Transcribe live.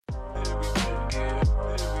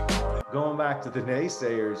going back to the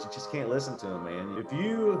naysayers, you just can't listen to them, man. If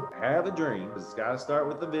you have a dream, it's got to start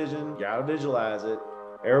with the vision. You got to visualize it.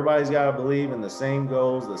 Everybody's got to believe in the same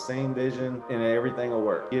goals, the same vision, and everything will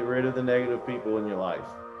work. Get rid of the negative people in your life.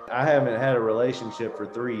 I haven't had a relationship for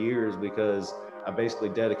 3 years because I basically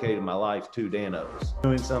dedicated my life to Danos.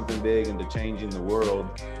 Doing something big and to changing the world.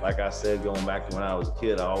 Like I said, going back to when I was a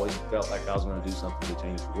kid, I always felt like I was going to do something to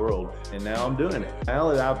change the world. And now I'm doing it. Now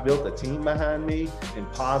that I've built a team behind me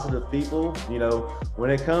and positive people, when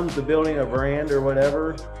it comes to building a brand or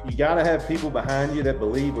whatever, you got to have people behind you that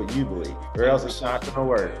believe what you believe, or else it's not going to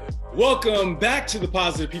work. Welcome back to the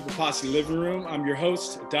Positive People Posse Living Room. I'm your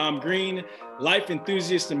host, Dom Green, life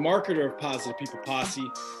enthusiast and marketer of Positive People Posse.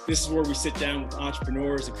 This is where we sit down with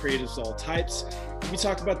entrepreneurs and creatives of all types. We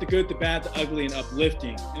talk about the good, the bad, the ugly, and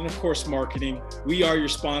uplifting, and of course, marketing. We are your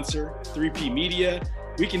sponsor, 3P Media.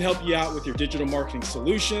 We can help you out with your digital marketing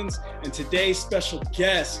solutions. And today's special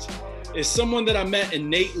guest is someone that I met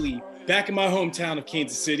innately back in my hometown of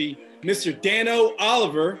Kansas City, Mr. Dano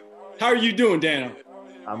Oliver. How are you doing, Dano?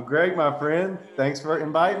 I'm Greg, my friend. Thanks for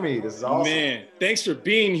inviting me. This is awesome. Man, thanks for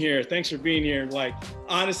being here. Like,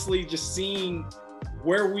 honestly, just seeing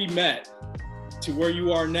where we met to where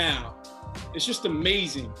you are now, it's just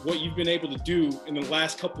amazing what you've been able to do in the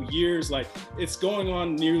last couple of years. Like, it's going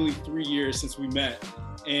on nearly 3 years since we met.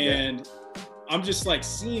 And I'm just like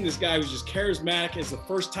seeing this guy who's just charismatic as the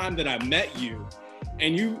first time that I met you.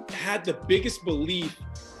 And you had the biggest belief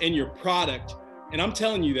in your product. And I'm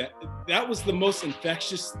telling you that was the most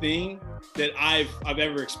infectious thing that I've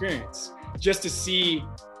ever experienced. Just to see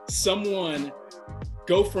someone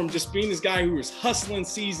go from just being this guy who was hustling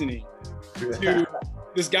seasoning to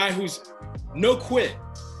this guy who's no quit.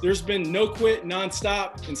 There's been no quit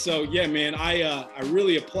nonstop. And so, yeah, man, I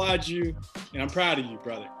really applaud you and I'm proud of you,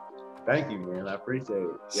 brother. Thank you, man. I appreciate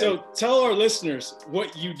it. So tell our listeners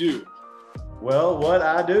what you do. Well, what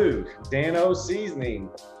I do, Dano Seasoning.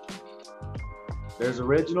 There's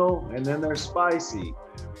original and then there's spicy.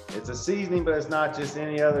 It's a seasoning, but it's not just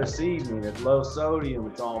any other seasoning. It's low sodium,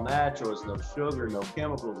 it's all natural, it's no sugar, no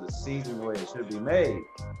chemicals, it's seasoned the way it should be made.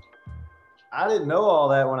 I didn't know all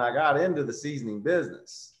that when I got into the seasoning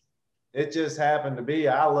business. It just happened to be,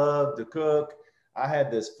 I love to cook. I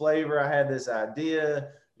had this flavor, I had this idea.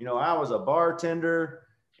 I was a bartender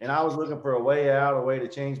and I was looking for a way out, a way to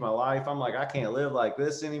change my life. I'm like, I can't live like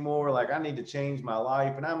this anymore. Like, I need to change my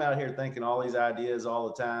life. And I'm out here thinking all these ideas all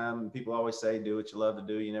the time. And people always say, do what you love to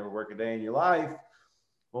do. You never work a day in your life.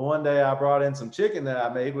 Well, one day I brought in some chicken that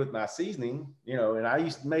I made with my seasoning, and I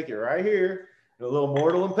used to make it right here, a little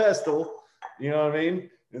mortal and pestle, you know what I mean?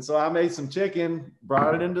 And so I made some chicken,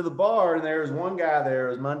 brought it into the bar, and there was one guy there.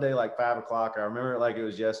 It was Monday, like 5 o'clock. I remember it like it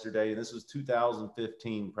was yesterday. And this was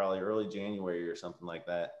 2015, probably early January or something like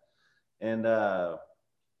that. And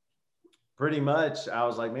pretty much I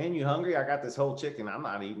was like, man, you hungry? I got this whole chicken. I'm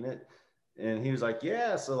not eating it. And he was like,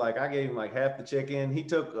 yeah. So like I gave him like half the chicken. He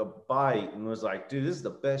took a bite and was like, dude, this is the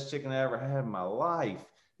best chicken I ever had in my life.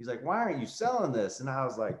 He's like, why aren't you selling this? And I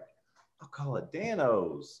was like, I'll call it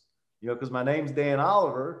Dano's. Because my name's Dan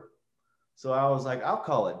Oliver. So I was like, I'll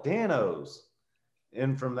call it Dano's.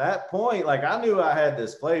 And from that point, like I knew I had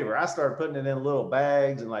this flavor. I started putting it in little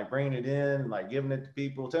bags and like bringing it in, and, like giving it to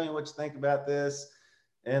people, telling me what you think about this.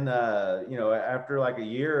 And, after like a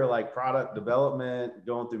year of like product development,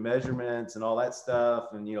 going through measurements and all that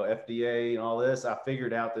stuff and, FDA and all this, I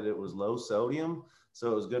figured out that it was low sodium.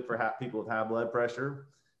 So it was good for people with high blood pressure.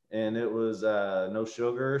 And it was no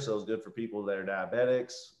sugar. So it was good for people that are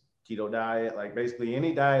diabetics. Keto diet, like basically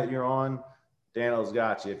any diet you're on, Dano's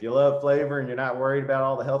got you. If you love flavor and you're not worried about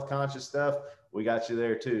all the health conscious stuff, we got you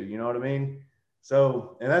there too. You know what I mean?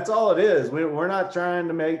 So, and that's all it is. We're not trying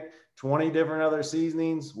to make 20 different other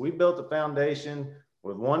seasonings. We built a foundation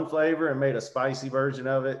with one flavor and made a spicy version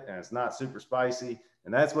of it. And it's not super spicy.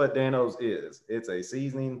 And that's what Dano's is. It's a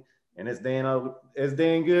seasoning and it's Dano. It's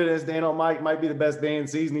damn good as Dano might be the best damn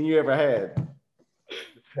seasoning you ever had.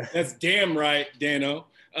 That's damn right, Dano.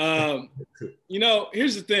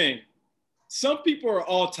 Here's the thing. Some people are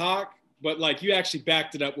all talk, but like you actually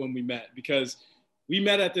backed it up when we met, because we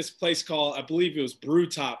met at this place called, I believe it was Brew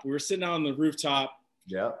Top. We were sitting out on the rooftop.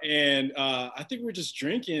 Yeah. And I think we were just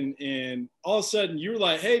drinking, and all of a sudden you were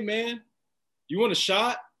like, hey man, you want a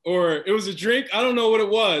shot? Or it was a drink. I don't know what it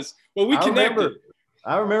was, but we connected.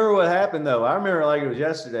 I remember what happened though. I remember like it was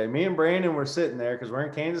yesterday. Me and Brandon were sitting there because we're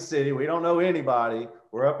in Kansas City. We don't know anybody.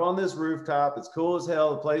 We're up on this rooftop. It's cool as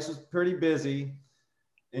hell. The place was pretty busy.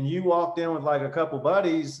 And you walked in with like a couple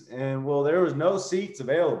buddies, and well, there was no seats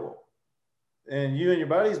available. and you and your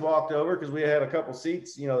buddies walked over because we had a couple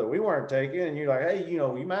seats, you know, that we weren't taking. And you're like, hey, you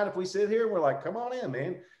know, you mind if we sit here? And we're like, come on in,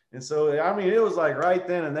 man. And so, I mean, it was like right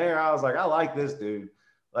then and there, I was like, I like this dude.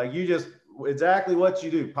 Like, you just exactly what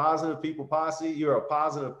you do. Positive people posse. You're a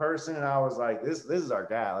positive person. And I was like, this is our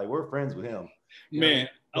guy. Like, we're friends with him. Man,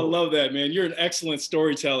 I love that, man. You're an excellent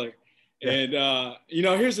storyteller. Yeah. And, you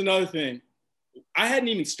know, here's another thing. I hadn't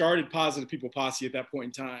even started Positive People Posse at that point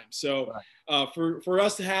in time. So for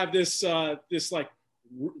us to have this like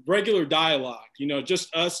regular dialogue, you know,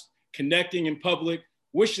 just us connecting in public,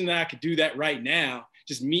 wishing that I could do that right now,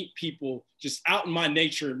 just meet people just out in my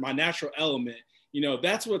nature, my natural element, you know,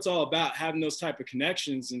 that's what it's all about, having those type of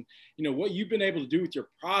connections. And, you know, what you've been able to do with your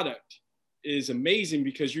product is amazing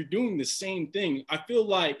because you're doing the same thing. I feel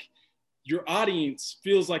like your audience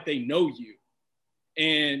feels like they know you.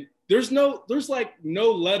 And there's like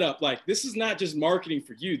no let up. Like, this is not just marketing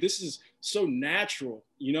for you. This is so natural,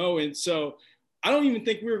 you know? And so I don't even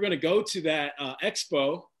think we were going to go to that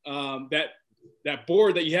expo, that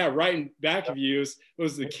board that you have right in back of you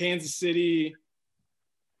was the Kansas City,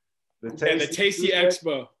 the Tasty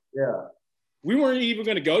Expo. Yeah. We weren't even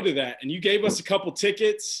going to go to that. And you gave us a couple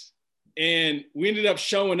tickets and we ended up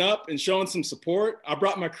showing up and showing some support. I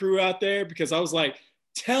brought my crew out there because I was like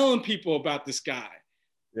telling people about this guy.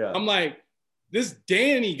 Yeah. I'm like, this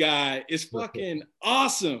Danny guy is fucking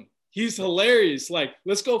awesome. He's hilarious. Like,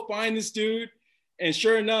 let's go find this dude. And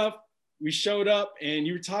sure enough, we showed up and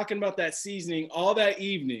you were talking about that seasoning all that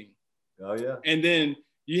evening. Oh yeah. And then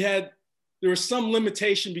there was some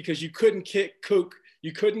limitation because you couldn't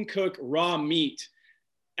cook raw meat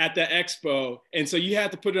at the expo. And so you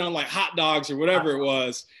had to put it on like hot dogs or whatever it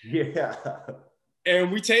was. Yeah.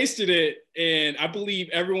 And we tasted it, and I believe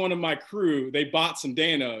every one of my crew, they bought some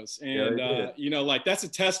Danos. And, you know, like, that's a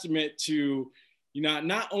testament to, you know,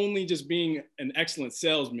 not only just being an excellent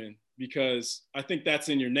salesman, because I think that's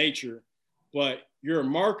in your nature, but you're a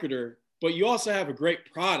marketer, but you also have a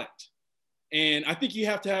great product. And I think you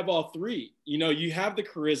have to have all three. You know, you have the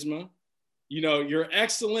charisma, you know, you're an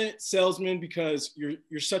excellent salesman because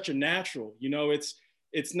you're such a natural. You know,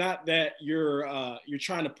 it's not that you're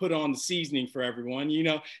trying to put on the seasoning for everyone. You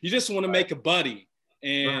know, you just want to make a buddy.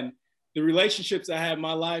 And the relationships I have in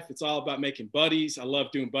my life, it's all about making buddies. I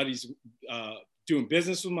love doing buddies, doing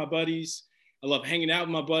business with my buddies. I love hanging out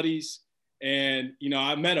with my buddies. And, you know,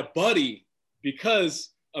 I met a buddy because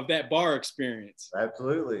of that bar experience.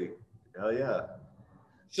 Absolutely. Hell yeah.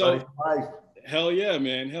 So, hell yeah,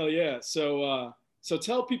 man. Hell yeah. So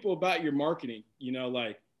tell people about your marketing. You know,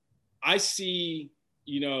 like, I see,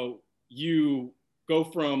 you know, you go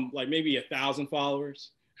from like maybe 1,000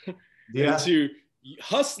 followers to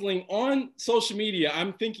hustling on social media.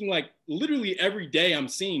 I'm thinking like literally every day I'm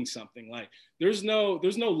seeing something. Like, there's no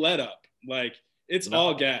let up. Like, it's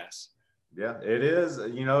all gas. Yeah, it is.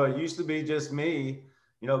 You know, it used to be just me.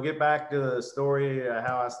 You know, get back to the story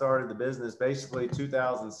how I started the business. Basically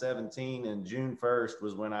 2017 and June 1st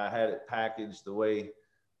was when I had it packaged the way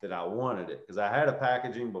that I wanted it, because I had a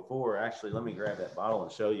packaging before. Actually, let me grab that bottle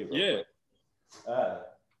and show you real quick.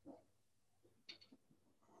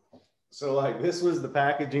 So like, this was the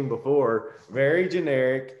packaging before, very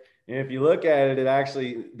generic. And if you look at it, it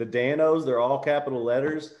actually, the Danos, they're all capital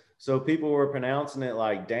letters. So people were pronouncing it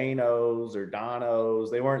like Danos or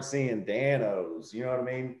Donos. They weren't seeing Danos, you know what I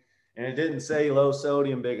mean? And it didn't say low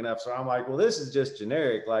sodium big enough. So I'm like, well, this is just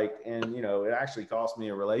generic. Like, and you know, it actually cost me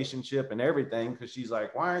a relationship and everything, because she's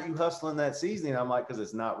like, why aren't you hustling that seasoning? I'm like, because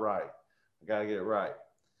it's not right. I got to get it right.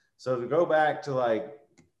 So to go back to like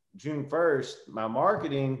June 1st, my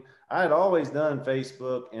marketing, I had always done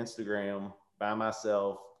Facebook, Instagram by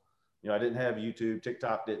myself. You know, I didn't have YouTube,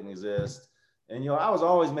 TikTok didn't exist. And, you know, I was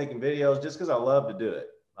always making videos just because I love to do it.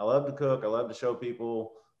 I love to cook. I love to show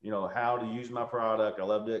people, you know, how to use my product. I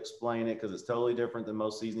love to explain it because it's totally different than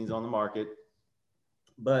most seasonings on the market.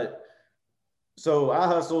 But so I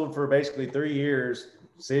hustled for basically 3 years,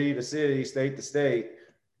 city to city, state to state,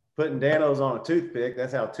 putting Danos on a toothpick.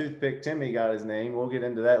 That's how Toothpick Timmy got his name. We'll get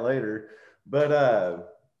into that later. But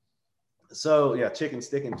so yeah, Chicken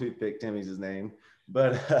Stick and Toothpick Timmy's his name.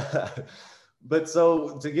 But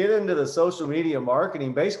so to get into the social media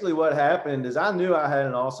marketing, basically what happened is I knew I had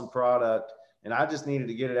an awesome product and I just needed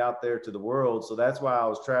to get it out there to the world. So that's why I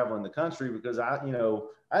was traveling the country, because I didn't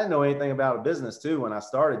know anything about a business too when I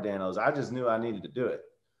started Danos. I just knew I needed to do it.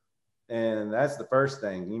 And that's the first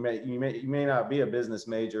thing. You may not be a business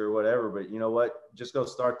major or whatever, but you know what? Just go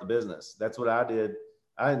start the business. That's what I did.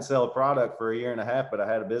 I didn't sell a product for 1.5 years, but I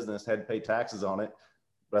had a business, had to pay taxes on it.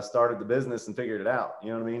 But I started the business and figured it out.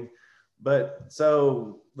 You know what I mean? But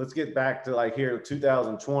so let's get back to like here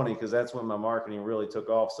 2020, because that's when my marketing really took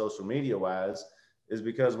off social media wise, is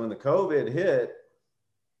because when the COVID hit,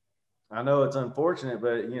 I know it's unfortunate,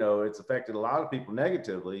 but you know, it's affected a lot of people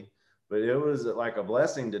negatively, but it was like a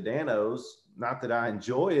blessing to Danos. Not that I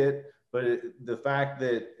enjoy it, but the fact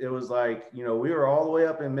that it was like, you know, we were all the way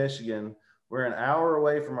up in Michigan. We're an hour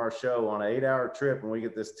away from our show on an 8-hour trip, and we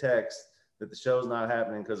get this text that the show's not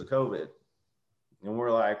happening because of COVID. And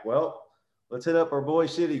we're like, well, let's hit up our boy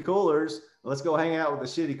Shitty Coolers. Let's go hang out with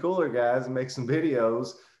the Shitty Cooler guys and make some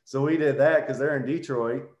videos. So we did that because they're in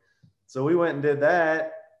Detroit. So we went and did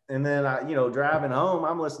that. And then I, you know, driving home,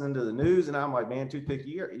 I'm listening to the news and I'm like, man, Toothpick,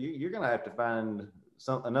 you're going to have to find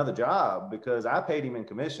another job, because I paid him in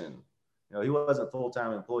commission. You know, he wasn't a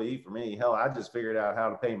full-time employee for me. Hell, I just figured out how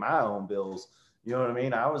to pay my own bills. You know what I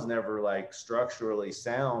mean? I was never like structurally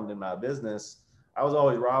sound in my business. I was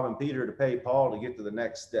always robbing Peter to pay Paul to get to the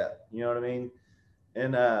next step. You know what I mean?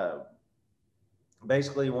 And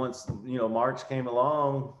basically once, you know, March came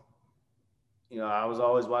along, you know, I was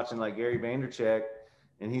always watching like Gary Vaynerchuk,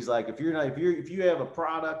 and he's like, if you have a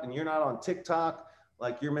product and you're not on TikTok,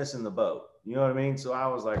 like you're missing the boat. You know what I mean? So I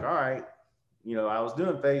was like, all right, you know, I was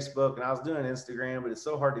doing Facebook and I was doing Instagram, but it's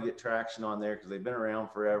so hard to get traction on there because they've been around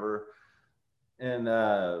forever. And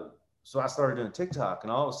so I started doing TikTok,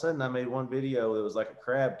 and all of a sudden I made one video that was like a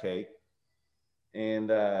crab cake, and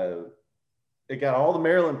it got all the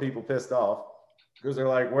Maryland people pissed off, because they're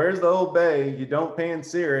like, where's the Old Bay? You don't pan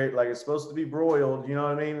sear it. Like, it's supposed to be broiled. You know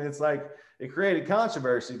what I mean? It's like, it created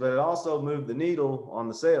controversy, but it also moved the needle on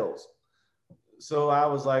the sales. So I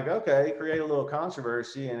was like, okay, create a little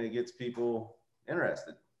controversy and it gets people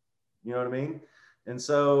interested. You know what I mean? And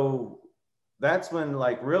so that's when,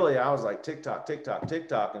 like, really I was like, TikTok, TikTok,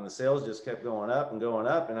 TikTok. And the sales just kept going up and going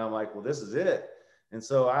up. And I'm like, well, this is it. And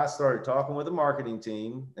so I started talking with the marketing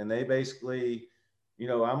team, and they basically, you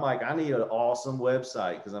know, I'm like, I need an awesome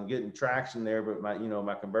website because I'm getting traction there, but my, you know,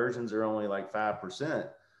 my conversions are only like 5%.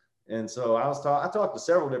 And so I talked to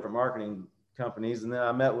several different marketing companies, and then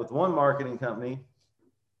I met with one marketing company,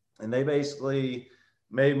 and they basically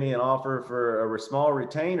made me an offer for a small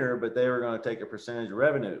retainer, but they were going to take a percentage of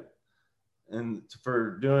revenue, and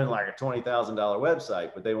for doing like a $20,000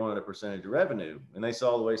 website, but they wanted a percentage of revenue, and they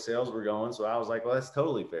saw the way sales were going. So I was like, well, that's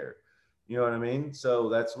totally fair. You know what I mean? So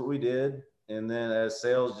that's what we did. And then as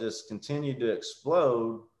sales just continued to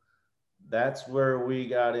explode, that's where we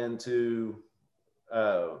got into,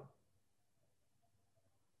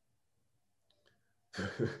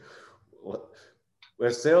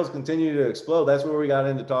 as sales continue to explode, that's where we got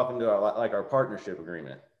into talking to our partnership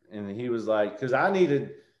agreement. And he was like, because I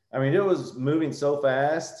mean, it was moving so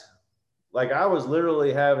fast. Like, I was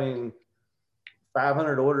literally having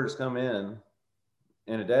 500 orders come in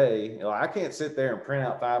a day. You know, I can't sit there and print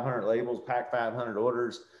out 500 labels, pack 500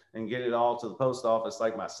 orders, and get it all to the post office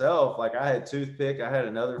like myself. Like, I had Toothpick. I had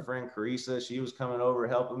another friend, Carissa. She was coming over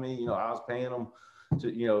helping me. You know, I was paying them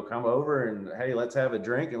to, you know, come over and, hey, let's have a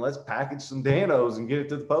drink and let's package some Danos and get it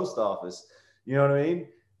to the post office. You know what I mean?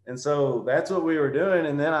 And so that's what we were doing.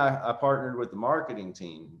 And then I partnered with the marketing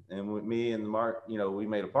team, and with me and you know, we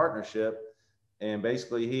made a partnership, and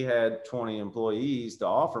basically he had 20 employees to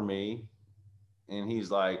offer me. And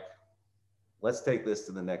he's like, let's take this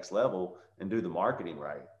to the next level and do the marketing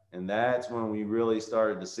right. And that's when we really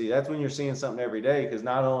started to see, that's when you're seeing something every day. Because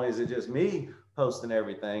not only is it just me posting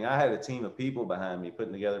everything, I had a team of people behind me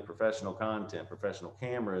putting together professional content, professional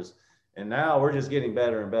cameras. And now we're just getting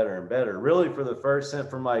better and better and better. Really, for the first,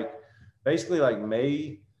 from like basically like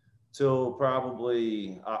May till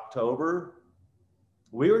probably October,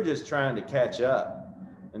 we were just trying to catch up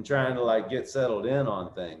and trying to like get settled in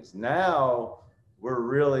on things. Now we're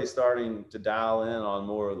really starting to dial in on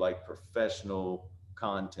more like professional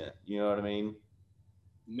content. You know what I mean?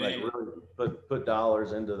 Man. Like, really put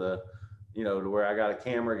dollars into the, you know, to where I got a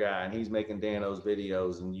camera guy and he's making Danos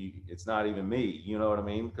videos, and it's not even me. You know what I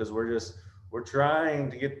mean? Because we're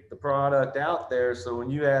trying to get the product out there. So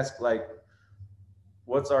when you ask like,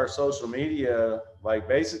 what's our social media, like,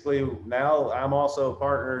 basically now I'm also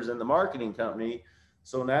partners in the marketing company.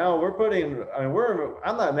 So now we're putting, I mean,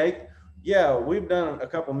 I'm not making, yeah, we've done a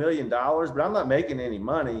couple $1 million, but I'm not making any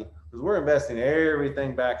money because we're investing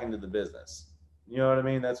everything back into the business. You know what I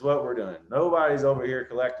mean? That's what we're doing. Nobody's over here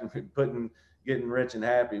collecting, getting rich and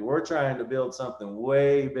happy. We're trying to build something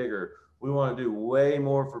way bigger. We want to do way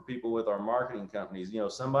more for people with our marketing companies. You know,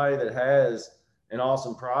 somebody that has an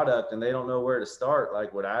awesome product and they don't know where to start,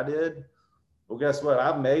 like what I did. Well, guess what?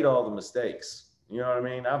 I've made all the mistakes. You know what I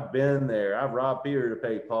mean? I've been there. I've robbed Peter to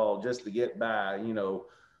pay Paul just to get by, you know,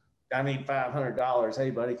 I need $500. Hey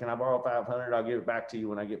buddy, can I borrow 500? I'll give it back to you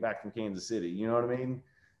when I get back from Kansas City. You know what I mean?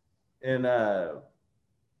 And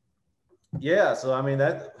yeah, so I mean,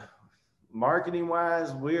 that marketing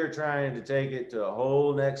wise, we are trying to take it to a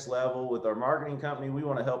whole next level with our marketing company. We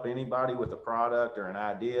want to help anybody with a product or an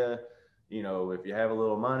idea. You know, if you have a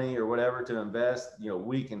little money or whatever to invest, you know,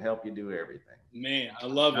 we can help you do everything. Man, I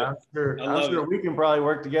love it. I'm sure we can probably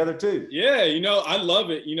work together too. Yeah, you know, I love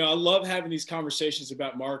it. You know, I love having these conversations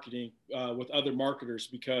about marketing with other marketers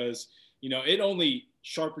because, you know, it only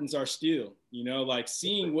sharpens our steel, you know, like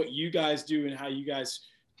seeing what you guys do and how you guys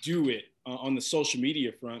do it on the social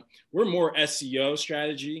media front. We're more SEO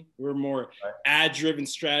strategy. We're more ad driven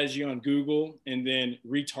strategy on Google and then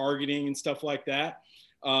retargeting and stuff like that.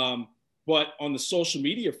 But on the social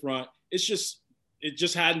media front, it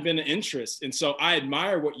just hadn't been an interest. And so I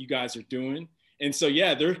admire what you guys are doing. And so,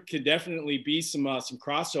 yeah, there could definitely be some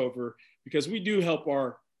crossover because we help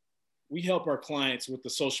our clients with the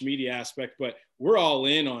social media aspect, but we're all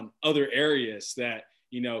in on other areas that,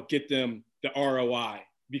 you know, get them the ROI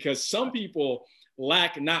because some people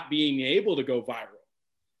lack not being able to go viral,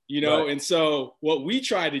 you know? Right. And so what we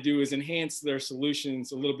try to do is enhance their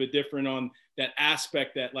solutions a little bit different on that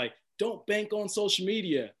aspect that like, don't bank on social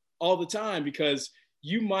media all the time because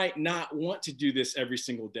you might not want to do this every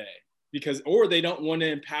single day or they don't want to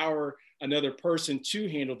empower another person to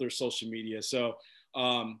handle their social media. So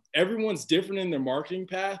everyone's different in their marketing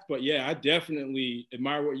path, but yeah, I definitely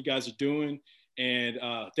admire what you guys are doing and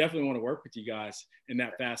definitely want to work with you guys in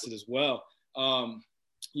that facet as well.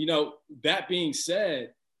 You know, that being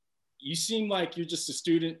said, you seem like you're just a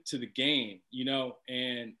student to the game, you know,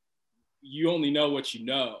 and you only know what you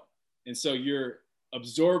know. And so you're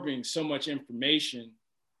absorbing so much information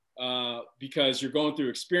because you're going through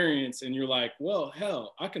experience and you're like, well,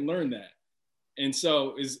 hell, I can learn that. And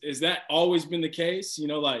so is that always been the case? You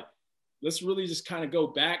know, like, let's really just kind of go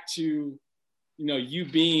back to, you know, you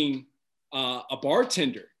being a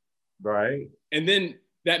bartender. Right. And then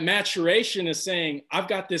that maturation is saying, I've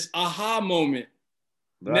got this aha moment.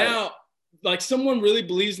 Right. Now, like someone really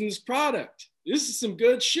believes in this product. This is some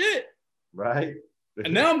good shit. Right.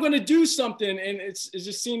 And now I'm going to do something. And it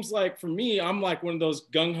just seems like for me, I'm like one of those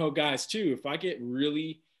gung-ho guys too. If I get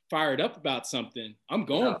really fired up about something, I'm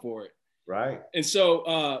going for it. Right. And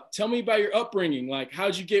so tell me about your upbringing. Like,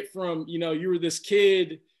 how'd you get from, you know, you were this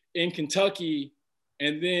kid in Kentucky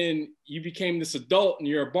and then you became this adult and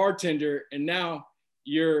you're a bartender and now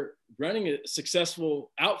you're running a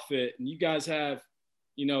successful outfit and you guys have,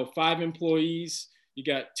 you know, 5 employees. You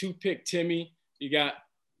got Toothpick Timmy. You got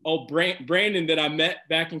Brandon that I met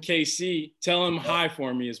back in KC. Tell him hi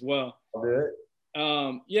for me as well. I'll do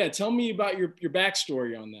it. Yeah, tell me about your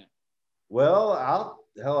backstory on that. Well,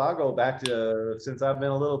 I'll go back to since I've been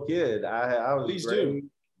a little kid. I was Please do.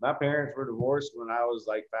 My parents were divorced when I was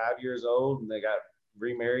like 5 years old, and they got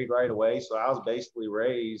remarried right away. So I was basically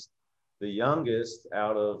raised the youngest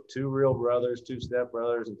out of 2 real brothers, 2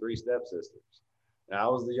 stepbrothers, and 3 stepsisters. And I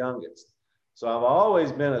was the youngest. So I've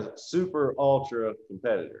always been a super ultra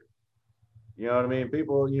competitor. You know what I mean?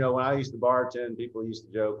 People, you know, when I used to bartend, people used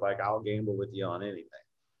to joke like, I'll gamble with you on anything.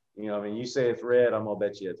 You know what I mean? You say it's red, I'm going to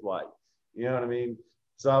bet you it's white. You know what I mean?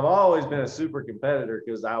 So I've always been a super competitor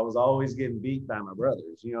because I was always getting beat by my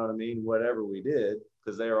brothers. You know what I mean? Whatever we did,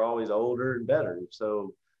 because they were always older and better.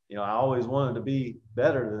 So, you know, I always wanted to be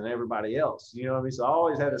better than everybody else. You know what I mean? So I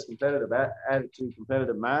always had this competitive attitude,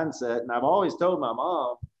 competitive mindset. And I've always told my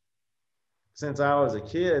mom, since I was a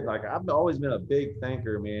kid, like I've always been a big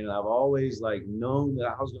thinker, man. I've always like known that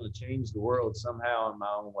I was going to change the world somehow in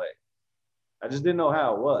my own way. I just didn't know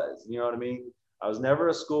how it was. You know what I mean? I was never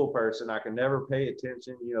a school person. I could never pay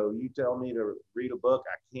attention. You know, you tell me to read a book,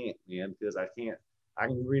 I can't, man, because I can't. I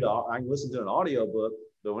can listen to an audio book,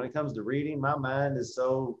 but when it comes to reading, my mind is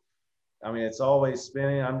so, I mean, it's always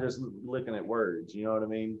spinning. I'm just looking at words, you know what I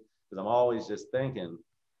mean? Because I'm always just thinking.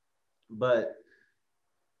 But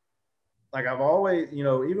like I've always, you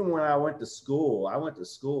know, even when I went to school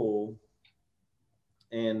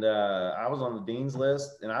and I was on the dean's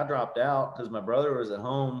list and I dropped out because my brother was at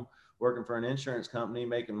home working for an insurance company,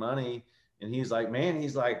 making money. And he's like, man,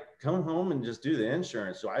 he's like, come home and just do the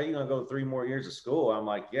insurance. So are you going to go 3 more years of school? I'm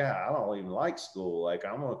like, yeah, I don't even like school. Like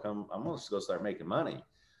I'm going to just go start making money.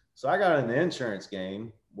 So I got in the insurance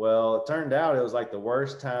game. Well, it turned out it was like the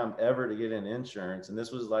worst time ever to get in insurance. And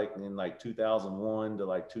this was like in like 2001 to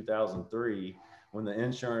like 2003, when the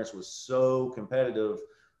insurance was so competitive.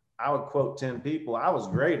 I would quote 10 people. I was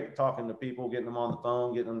great at talking to people, getting them on the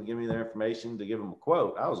phone, getting them to give me their information, to give them a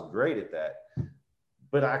quote. I was great at that.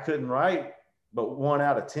 But I couldn't write but 1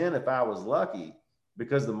 out of 10 if I was lucky.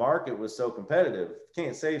 because the market was so competitive. You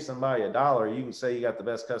can't save somebody $1. You can say you got the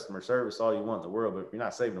best customer service all you want in the world, but if you're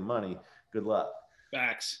not saving them money, good luck.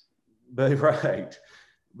 Facts. But right.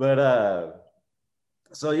 But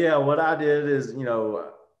so yeah, what I did is, you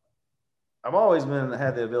know, I've always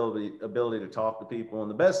had the ability to talk to people, and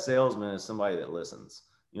the best salesman is somebody that listens.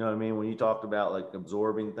 You know what I mean? When you talked about like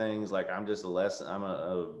absorbing things, like I'm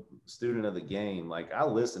a student of the game. Like I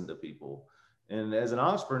listen to people. And as an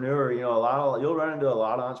entrepreneur, you know, you'll run into a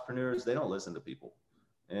lot of entrepreneurs, they don't listen to people.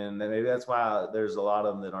 And maybe that's why there's a lot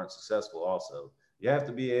of them that aren't successful also. You have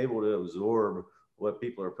to be able to absorb what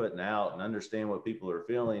people are putting out and understand what people are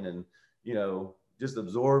feeling, and, you know, just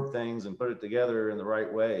absorb things and put it together in the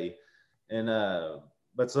right way. And,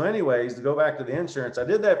 but so anyways, to go back to the insurance, I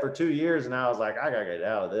did that for 2 years and I was like, I gotta get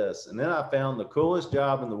out of this. And then I found the coolest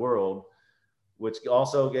job in the world, which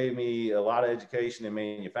also gave me a lot of education in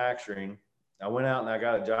manufacturing. I went out and I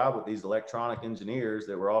got a job with these electronic engineers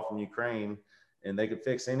that were all from Ukraine, and they could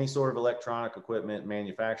fix any sort of electronic equipment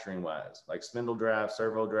manufacturing wise, like spindle drives,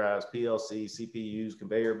 servo drives, PLC, CPUs,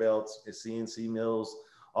 conveyor belts, CNC mills,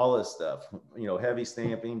 all this stuff, you know, heavy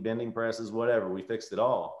stamping, bending presses, whatever. We fixed it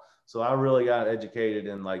all. So I really got educated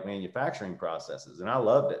in like manufacturing processes, and I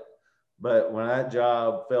loved it. But when that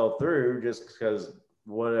job fell through, just because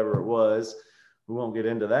whatever it was, we won't get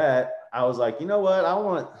into that. I was like, you know what? I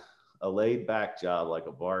want a laid back job, like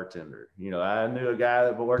a bartender. You know, I knew a guy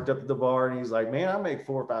that worked up at the bar, and he's like, man, I make $400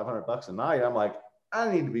 or $500 a night. I'm like, I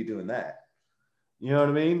need to be doing that. You know what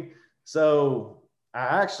I mean? So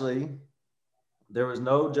there was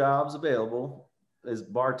no jobs available as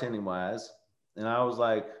bartending wise. And I was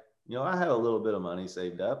like, you know, I had a little bit of money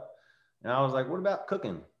saved up, and I was like, what about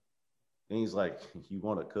cooking? And he's like, you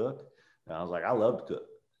want to cook? And I was like, I love to cook.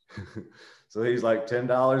 So he's like,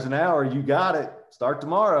 $10 an hour. You got it. Start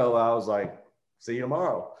tomorrow. I was like, see you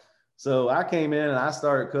tomorrow. So I came in and I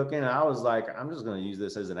started cooking, and I was like, I'm just going to use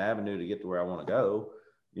this as an avenue to get to where I want to go.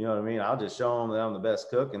 You know what I mean? I'll just show them that I'm the best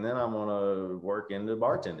cook, and then I'm going to work into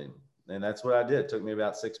bartending. And that's what I did. It took me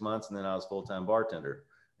about 6 months, and then I was full-time bartender.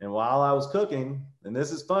 And while I was cooking, and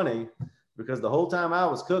this is funny, because the whole time I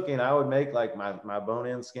was cooking, I would make like my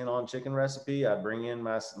bone-in skin-on chicken recipe. I'd bring in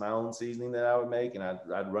my own seasoning that I would make, and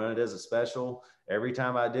I'd run it as a special. Every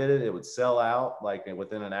time I did it, it would sell out like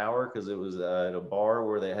within an hour, because it was at a bar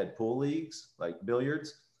where they had pool leagues, like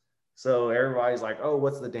billiards. So everybody's like, oh,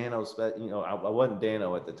 what's the Dano special? You know, I wasn't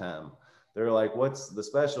Dano at the time. They're like, what's the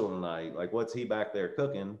special tonight? Like, what's he back there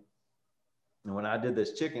cooking? And when I did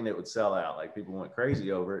this chicken, it would sell out. Like, people went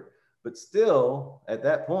crazy over it. But still, at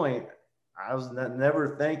that point, I was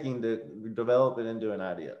never thinking to develop it into an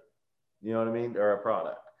idea, you know what I mean? Or a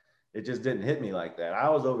product. It just didn't hit me like that. I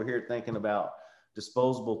was over here thinking about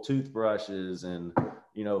disposable toothbrushes and,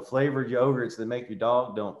 you know, flavored yogurts that make your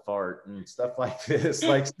dog don't fart and stuff like this.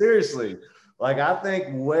 Like, seriously, like I think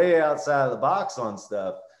way outside of the box on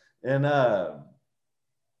stuff. And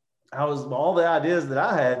all the ideas that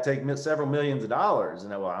I had take several millions of dollars.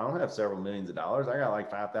 And I don't have several millions of dollars. I got like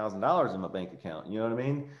 $5,000 in my bank account. You know what I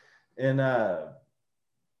mean? And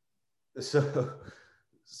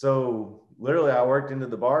so literally I worked into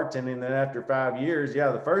the bartending. Then after 5 years,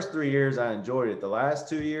 the first 3 years I enjoyed it. The last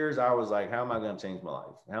 2 years I was like, how am I going to change my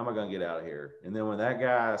life? How am I going to get out of here? And then when that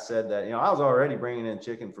guy said that, you know, I was already bringing in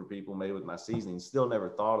chicken for people made with my seasoning, still never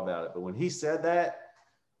thought about it. But when he said that,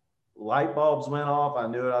 light bulbs went off. I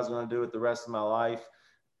knew what I was going to do with the rest of my life.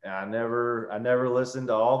 And I never listened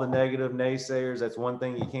to all the negative naysayers. That's one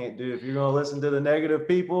thing you can't do. If you're going to listen to the negative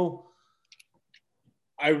people.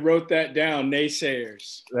 I wrote that down,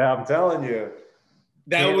 naysayers. Yeah, I'm telling you.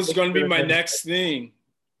 That was going to be my next thing.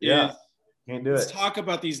 Yeah, can't do it. Let's talk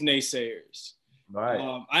about these naysayers. Right.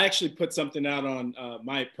 I actually put something out on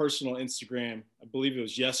my personal Instagram. I believe it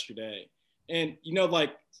was yesterday. And, you know,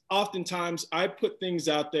 like oftentimes I put things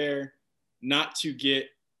out there not to get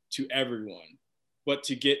to everyone, but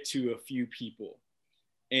to get to a few people.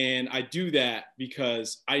 And I do that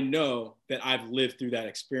because I know that I've lived through that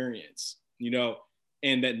experience, you know,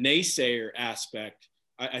 and that naysayer aspect.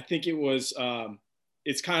 I think it was,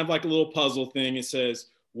 it's kind of like a little puzzle thing. It says,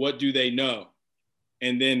 what do they know?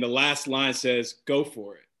 And then the last line says, go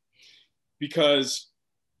for it. Because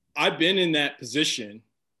I've been in that position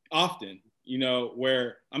often, you know,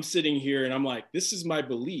 where I'm sitting here and I'm like, this is my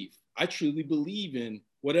belief. I truly believe in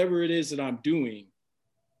whatever it is that I'm doing.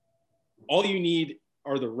 All you need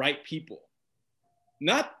are the right people.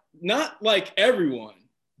 Not like everyone.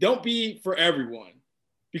 Don't be for everyone,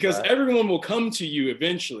 because right. Everyone will come to you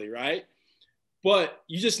eventually, right? But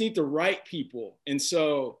you just need the right people. And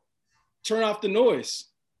so turn off the noise,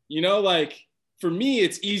 you know, like for me,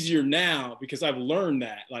 it's easier now because I've learned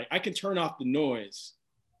that. Like, I can turn off the noise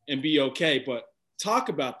and be okay. But talk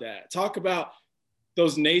about that. Talk about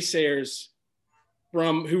those naysayers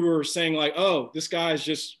from who were saying like, oh, this guy's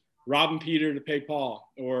just robbing Peter to pay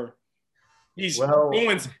Paul, or he's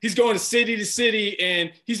going city to city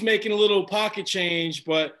and he's making a little pocket change,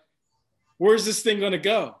 but where's this thing going to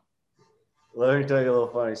go? Let me tell you a little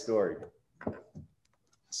funny story.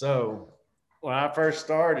 So when I first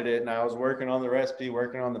started it and I was working on the recipe,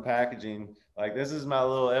 working on the packaging, like this is my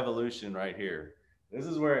little evolution right here. This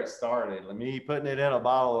is where it started. Like me putting it in a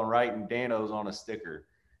bottle and writing Danos on a sticker.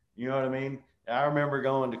 You know what I mean? I remember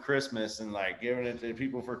going to Christmas and like giving it to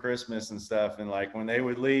people for Christmas and stuff. And like when they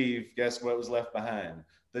would leave, guess what was left behind?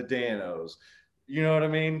 The Danos. You know what I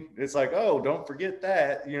mean? It's like, oh, don't forget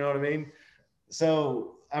that. You know what I mean?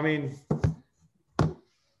 So, I mean,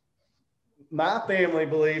 my family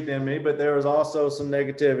believed in me, but there was also some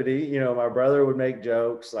negativity. You know, my brother would make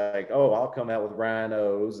jokes like, oh, I'll come out with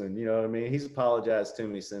rhinos. And you know what I mean? He's apologized to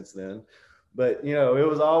me since then. But, you know, it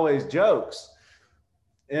was always jokes.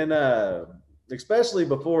 And especially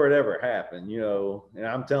before it ever happened, you know, and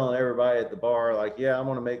I'm telling everybody at the bar, like, yeah, I'm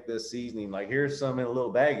going to make this seasoning. Like, here's some in a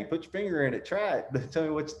little baggie. Put your finger in it. Try it. Tell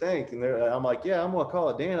me what you think. And I'm like, yeah, I'm going to call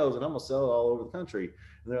it Danos and I'm going to sell it all over the country.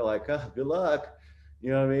 And they're like, oh, good luck.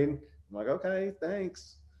 You know what I mean? I'm like, okay,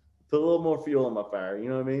 thanks. Put a little more fuel on my fire. You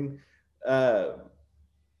know what I mean?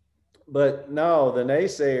 But no, the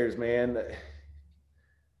naysayers, man,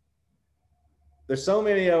 there's so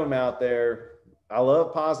many of them out there. I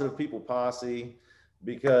love Positive People Posse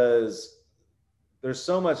because there's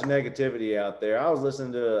so much negativity out there. I was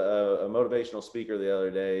listening to a motivational speaker the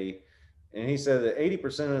other day, and he said that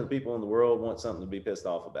 80% of the people in the world want something to be pissed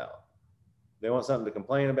off about. They want something to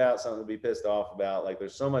complain about, something to be pissed off about. Like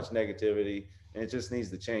there's so much negativity and it just needs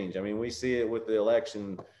to change. I mean, we see it with the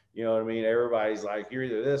election, you know what I mean? Everybody's like, you're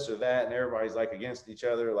either this or that. And everybody's like against each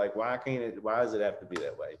other. Like, why does it have to be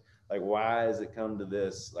that way? Like, why has it come to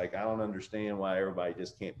this? Like, I don't understand why everybody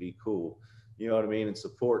just can't be cool, you know what I mean? And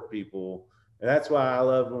support people. And that's why I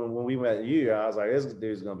love when we met you, I was like, this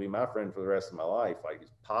dude's going to be my friend for the rest of my life. Like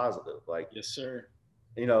he's positive. Like, yes, sir.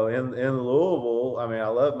 You know, in Louisville, I mean, I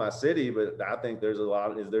love my city, but I think there's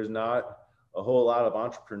not a whole lot of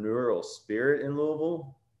entrepreneurial spirit in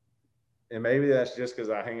Louisville. And maybe that's just because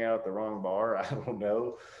I hang out at the wrong bar. I don't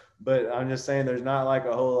know. But I'm just saying there's not like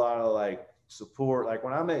a whole lot of like support. Like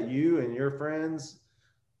when I met you and your friends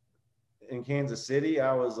in Kansas City,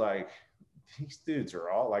 I was like, these dudes are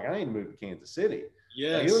all like, I need to move to Kansas City.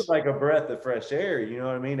 Yes. Like, it was like a breath of fresh air. You know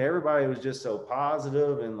what I mean? Everybody was just so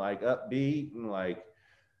positive and like upbeat and like,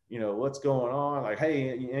 you know, what's going on? Like,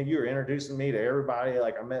 hey, you were introducing me to everybody.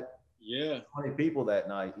 Like I met 20 people that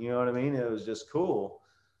night. You know what I mean? It was just cool.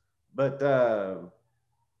 But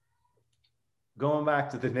going back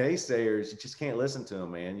to the naysayers, you just can't listen to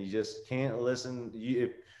them, man. You just can't listen.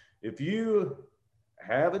 If you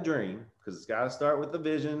have a dream, because it's got to start with a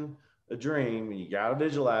vision, a dream, and you got to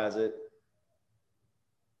visualize it,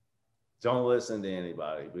 don't listen to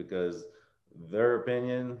anybody because their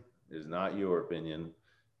opinion is not your opinion.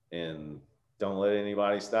 And don't let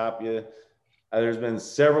anybody stop you. There's been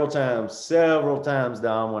several times,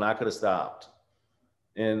 Dom, when I could have stopped.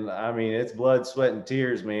 And I mean, it's blood, sweat, and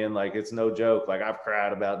tears, man. Like it's no joke. Like I've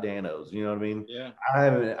cried about Danos. You know what I mean? Yeah. I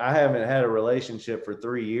haven't had a relationship for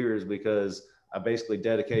 3 years because I basically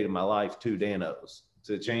dedicated my life to Danos,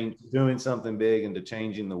 to doing something big and to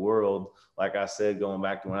changing the world. Like I said, going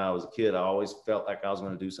back to when I was a kid, I always felt like I was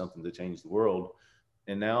going to do something to change the world.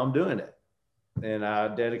 And now I'm doing it. And I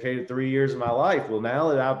dedicated 3 years of my life. Well, now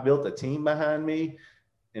that I've built a team behind me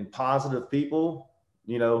and positive people,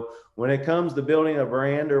 you know, when it comes to building a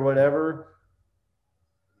brand or whatever,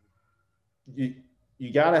 you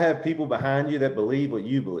got to have people behind you that believe what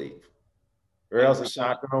you believe, or else it's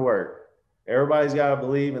not going to work. Everybody's got to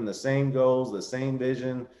believe in the same goals, the same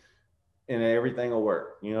vision, and everything will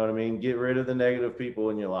work. You know what I mean? Get rid of the negative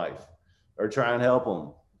people in your life, or try and help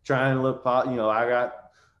them. Try and look, you know, I got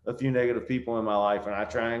a few negative people in my life and I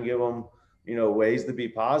try and give them, you know, ways to be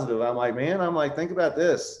positive. I'm like, think about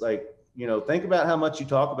this. Like, you know, think about how much you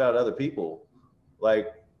talk about other people. Like,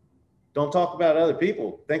 don't talk about other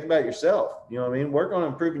people. Think about yourself. You know what I mean? Work on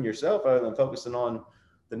improving yourself other than focusing on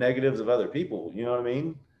the negatives of other people. You know what I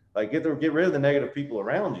mean? Like get rid of the negative people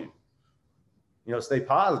around you. You know, stay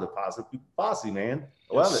positive people posse, man.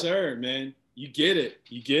 I love it. Sir, man. You get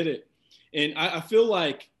it. And I feel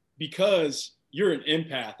like because you're an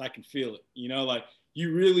empath, I can feel it, you know, like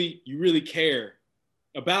you really care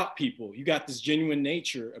about people. You got this genuine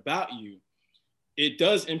nature about you. It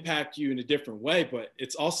does impact you in a different way, but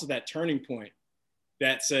it's also that turning point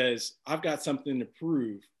that says, I've got something to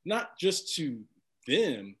prove, not just to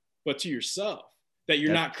them, but to yourself, that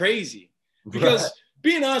you're not crazy. Because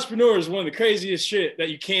being an entrepreneur is one of the craziest shit that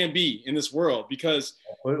you can be in this world, because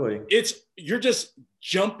you're just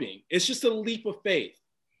jumping. It's just a leap of faith.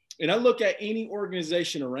 And I look at any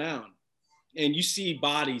organization around, and you see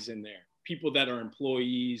bodies in there, people that are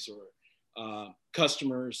employees or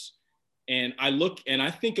customers. And I look and I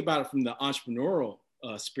think about it from the entrepreneurial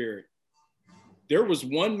spirit. There was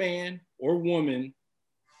one man or woman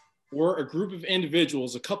or a group of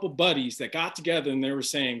individuals, a couple buddies that got together and they were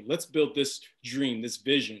saying, let's build this dream, this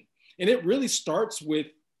vision. And it really starts with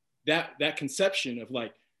that conception of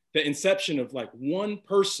like the inception of like one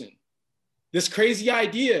person, this crazy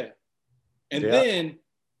idea. And then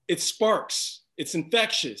it sparks, it's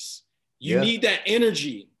infectious. You need that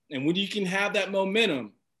energy. And when you can have that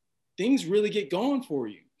momentum, things really get going for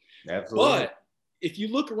you. Absolutely. But if you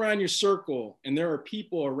look around your circle and there are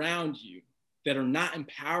people around you that are not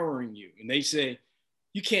empowering you, and they say,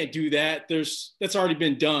 you can't do that, that's already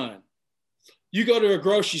been done. You go to a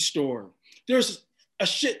grocery store, there's a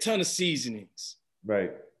shit ton of seasonings.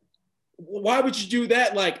 Right. Why would you do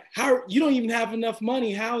that? Like, how, you don't even have enough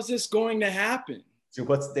money. How is this going to happen? So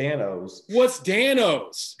what's Danos? What's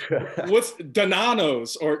Danos? What's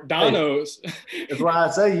Donanos or Donos? That's why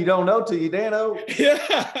I say you don't know till you Dano.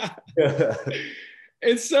 Yeah.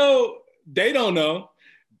 And so they don't know.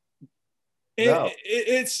 And No.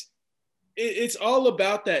 it's all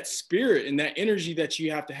about that spirit and that energy that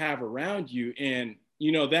you have to have around you. And,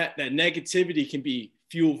 you know, that negativity can be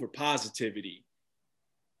fuel for positivity.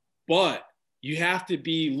 But you have to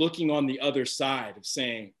be looking on the other side of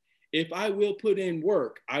saying, if I will put in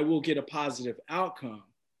work, I will get a positive outcome.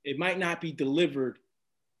 It might not be delivered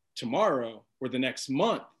tomorrow or the next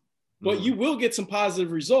month, but you will get some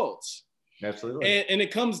positive results. Absolutely. And it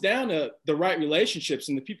comes down to the right relationships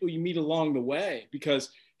and the people you meet along the way. Because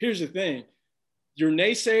here's the thing, your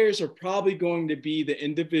naysayers are probably going to be the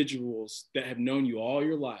individuals that have known you all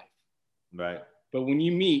your life. Right. But when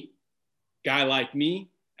you meet a guy like me,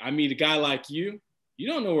 I meet a guy like you, you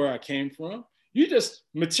don't know where I came from. You just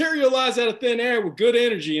materialize out of thin air with good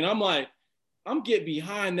energy. And I'm like, I'm getting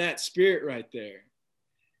behind that spirit right there.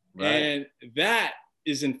 Right. And that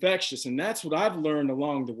is infectious. And that's what I've learned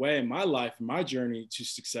along the way in my life and my journey to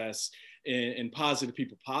success in Positive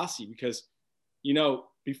People Posse. Because, you know,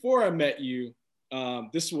 before I met you,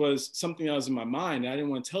 this was something that was in my mind that I didn't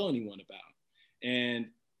want to tell anyone about. And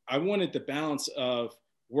I wanted the balance of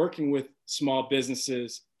working with small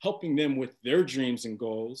businesses, helping them with their dreams and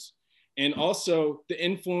goals, and also the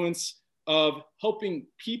influence of helping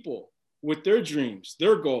people with their dreams,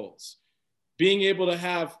 their goals, being able to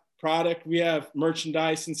have product. We have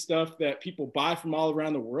merchandise and stuff that people buy from all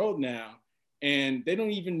around the world now, and they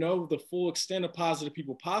don't even know the full extent of Positive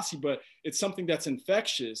People Posse, but it's something that's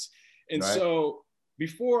infectious. And so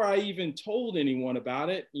before I even told anyone about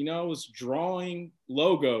it, you know, I was drawing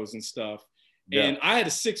logos and stuff. Yeah. And I had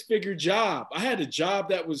a 6-figure job. I had a job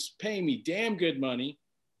that was paying me damn good money.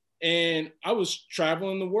 And I was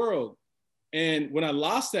traveling the world. And when I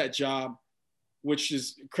lost that job, which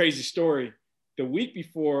is a crazy story, the week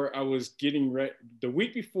before I was getting ready, the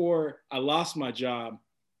week before I lost my job,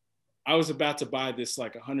 I was about to buy this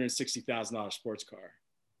like $160,000 sports car.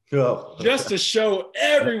 Oh. Just to show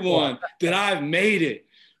everyone that I've made it.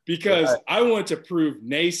 Because I want to prove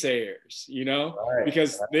naysayers, you know,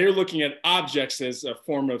 because they're looking at objects as a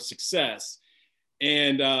form of success.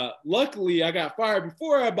 And luckily, I got fired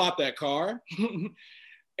before I bought that car.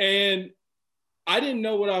 And I didn't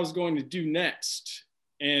know what I was going to do next.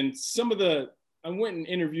 And I went and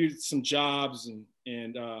interviewed some jobs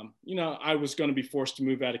and you know, I was going to be forced to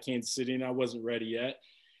move out of Kansas City and I wasn't ready yet.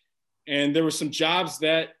 And there were some jobs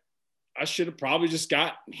that I should have probably just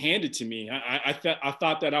got handed to me. I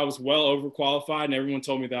thought that I was well overqualified, and everyone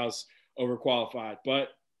told me that I was overqualified. But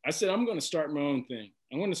I said, I'm going to start my own thing.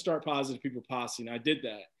 I'm going to start Positive People Posse. And I did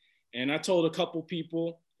that. And I told a couple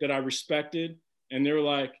people that I respected, and they were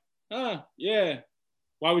like, yeah,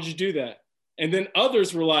 why would you do that? And then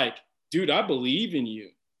others were like, dude, I believe in you.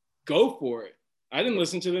 Go for it. I didn't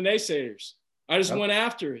listen to the naysayers. I just went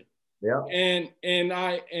after it. Yeah. And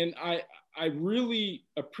I really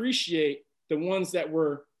appreciate the ones that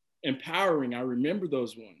were empowering. I remember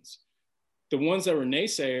those ones. The ones that were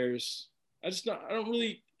naysayers, I don't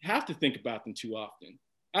really have to think about them too often.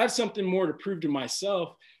 I have something more to prove to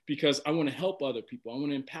myself because I want to help other people. I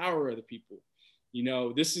want to empower other people. You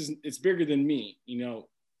know, it's bigger than me. You know,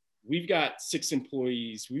 we've got 6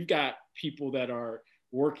 employees. We've got people that are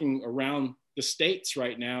working around the states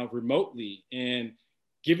right now remotely, and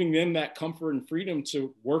giving them that comfort and freedom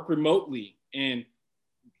to work remotely and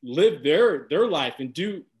live their life and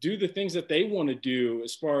do the things that they want to do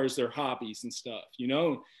as far as their hobbies and stuff, you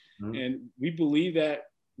know. Mhm. And we believe that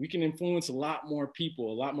we can influence a lot more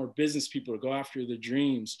people, a lot more business people to go after their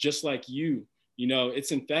dreams, just like you. You know,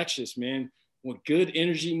 it's infectious, man. When good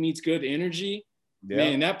energy meets good energy,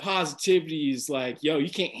 man, that positivity is like, yo, you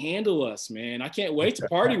can't handle us, man. I can't wait to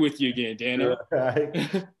party with you again, Dano. Right.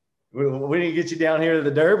 We didn't get you down here to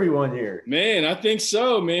the Derby one year. Man, I think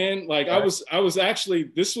so, man. Like I was actually,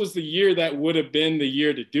 this was the year that would have been the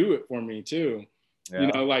year to do it for me too. Yeah. You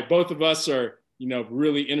know, like both of us are, you know,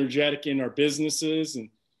 really energetic in our businesses, and,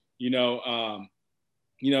 you know,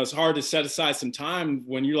 it's hard to set aside some time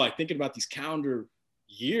when you're like thinking about these calendar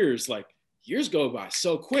years, like years go by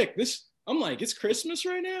so quick. I'm like, it's Christmas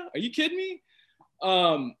right now. Are you kidding me?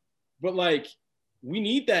 But like, we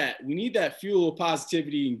need that fuel of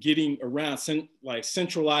positivity and getting around, like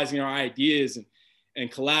centralizing our ideas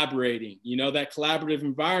and collaborating, you know, that collaborative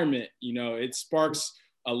environment, you know, it sparks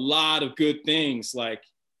a lot of good things. Like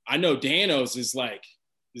I know Dano's is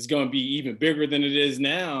going to be even bigger than it is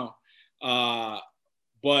now.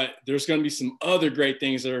 But there's going to be some other great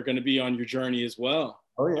things that are going to be on your journey as well.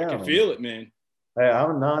 Oh yeah. I can feel it, man. Hey,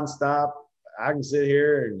 I'm nonstop. I can sit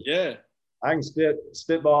here and I can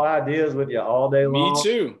spitball ideas with you all day long. Me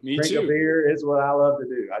too. Drink a beer. It's what I love to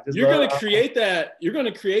do. You're going to create that. You're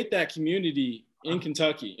going to create that community in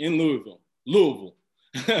Kentucky, in Louisville. Louisville.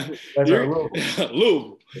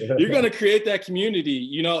 Louisville. You're going to create that community.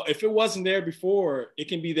 You know, if it wasn't there before, it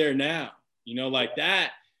can be there now. You know, like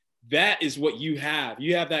that. That is what you have.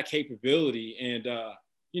 You have that capability. And,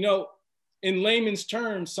 you know, in layman's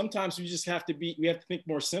terms, sometimes we have to think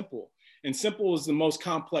more simple. And simple is the most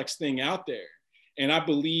complex thing out there. And I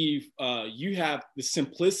believe you have the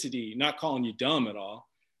simplicity, not calling you dumb at all.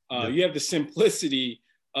 You have the simplicity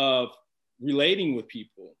of relating with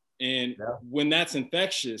people. And when that's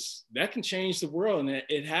infectious, that can change the world. And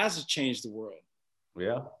it has changed the world.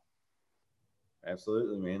 Yeah,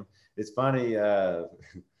 absolutely, man. It's funny.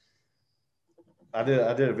 I did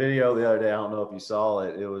a video the other day. I don't know if you saw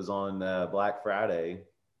it. It was on Black Friday.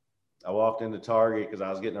 I walked into Target because I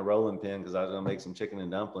was getting a rolling pin because I was going to make some chicken and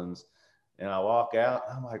dumplings. And I walk out,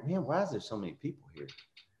 and I'm like, man, why is there so many people here?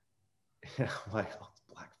 And I'm like, oh, it's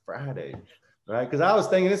Black Friday, right? Because I was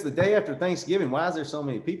thinking it's the day after Thanksgiving. Why is there so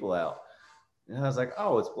many people out? And I was like,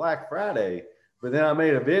 oh, it's Black Friday. But then I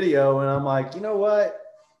made a video, and I'm like, you know what?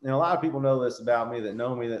 And a lot of people know this about me that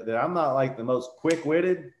know me, that I'm not like the most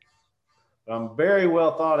quick-witted, but I'm very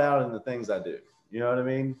well thought out in the things I do. You know what I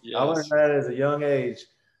mean? Yes. I learned that as a young age,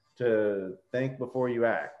 to think before you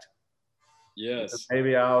act. Yes. Because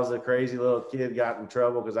maybe I was a crazy little kid, got in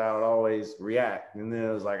trouble because I would always react. And then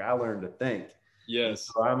it was like, I learned to think. Yes.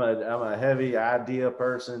 So I'm a heavy idea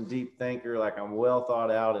person, deep thinker. Like I'm well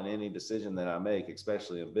thought out in any decision that I make,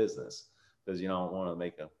 especially in business, because you don't want to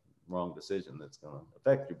make a wrong decision that's going to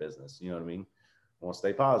affect your business. You know what I mean? I want to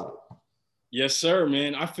stay positive. Yes, sir,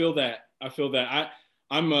 man. I feel that.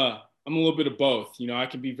 I'm a little bit of both. You know, I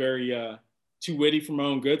can be very, too witty for my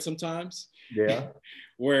own good sometimes. Yeah.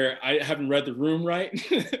 Where I haven't read the room right.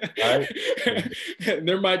 Right.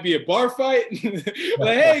 There might be a bar fight.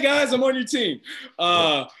 Like, hey guys, I'm on your team.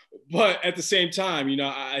 But at the same time, you know,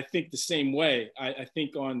 I think the same way. I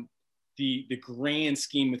think on the grand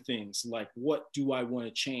scheme of things, like what do I want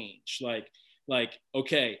to change? Like,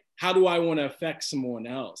 okay, how do I want to affect someone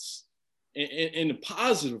else in a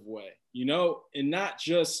positive way, you know, and not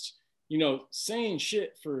just, you know, saying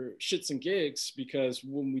shit for shits and gigs, because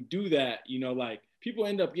when we do that, you know, like people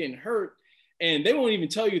end up getting hurt and they won't even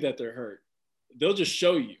tell you that they're hurt. They'll just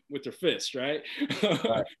show you with their fist, right?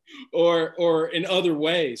 Right. or in other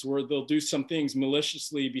ways where they'll do some things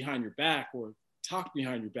maliciously behind your back or talk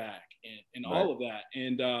behind your back and right. All of that.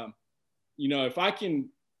 And, you know, if I can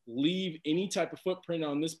leave any type of footprint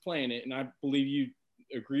on this planet, and I believe you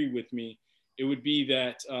agree with me, it would be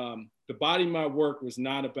that the body of my work was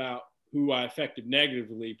not about who I affected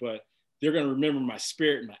negatively, but they're going to remember my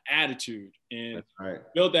spirit and my attitude and right.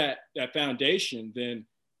 Build that foundation. Then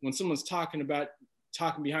when someone's talking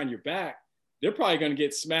behind your back, they're probably going to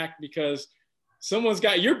get smacked because someone's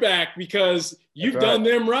got your back because you've right. Done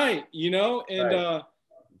them right, you know? And right.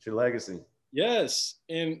 It's your legacy. Yes.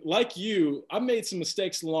 And like you, I made some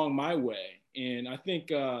mistakes along my way. And I think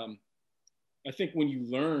when you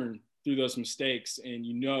learn through those mistakes and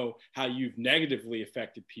you know how you've negatively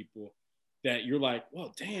affected people, that you're like,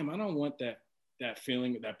 well, damn, I don't want that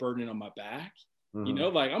feeling, that burden on my back. Mm-hmm. You know,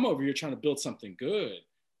 like I'm over here trying to build something good.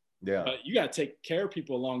 Yeah. But you got to take care of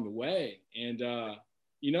people along the way and,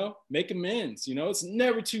 you know, make amends. You know, it's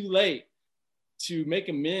never too late to make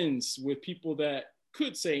amends with people that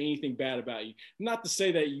could say anything bad about you. Not to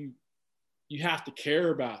say that you have to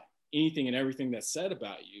care about anything and everything that's said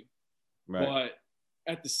about you, right.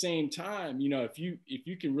 But at the same time, you know, if you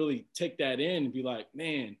can really take that in and be like,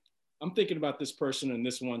 man, I'm thinking about this person in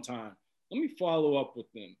this one time, let me follow up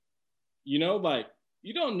with them. You know, like,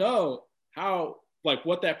 you don't know how, like,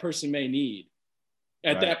 what that person may need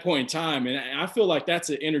at right. that point in time. And I feel like that's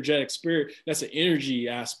an energetic spirit. That's an energy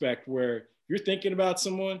aspect where if you're thinking about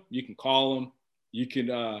someone, you can call them. You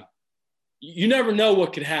can, you never know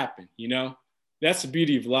what could happen, you know? That's the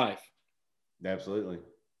beauty of life. Absolutely.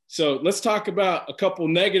 So let's talk about a couple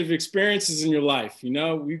negative experiences in your life. You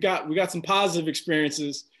know, we got some positive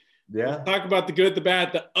experiences. Yeah. Let's talk about the good, the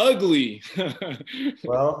bad, the ugly.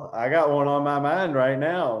 Well, I got one on my mind right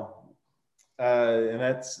now. And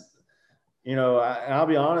that's, you know, I'll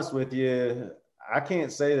be honest with you. I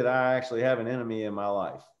can't say that I actually have an enemy in my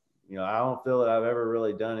life. You know, I don't feel that I've ever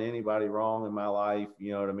really done anybody wrong in my life.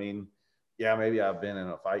 You know what I mean? Yeah, maybe I've been in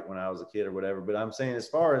a fight when I was a kid or whatever, but I'm saying as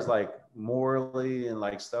far as like morally and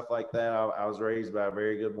like stuff like that, I was raised by a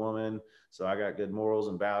very good woman. So I got good morals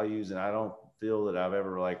and values, and I don't feel that I've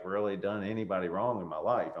ever like really done anybody wrong in my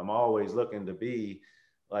life. I'm always looking to be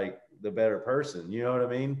like the better person. You know what I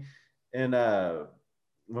mean? And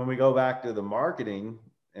when we go back to the marketing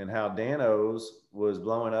and how Danos was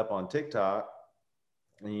blowing up on TikTok,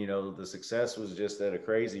 and, you know, the success was just at a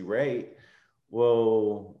crazy rate.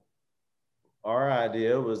 Well, our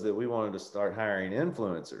idea was that we wanted to start hiring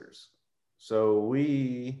influencers. So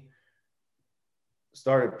we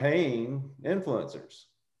started paying influencers.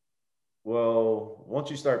 Well,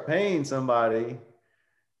 once you start paying somebody,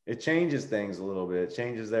 it changes things a little bit. It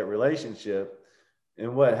changes that relationship.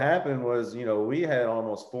 And what happened was, you know, we had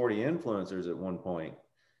almost 40 influencers at one point.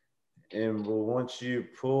 And once you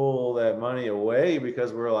pull that money away,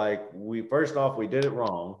 because we're like, first off, we did it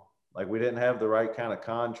wrong. Like, we didn't have the right kind of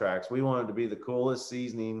contracts. We wanted to be the coolest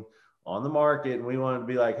seasoning on the market. And we wanted to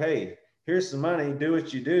be like, hey, here's some money, do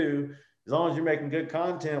what you do. As long as you're making good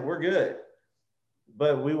content, we're good.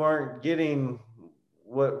 But we weren't getting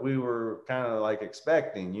what we were kind of like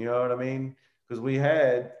expecting, you know what I mean? Because we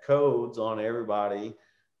had codes on everybody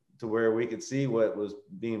to where we could see what was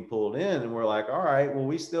being pulled in. And we're like, all right, well,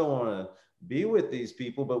 we still want to be with these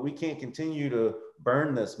people, but we can't continue to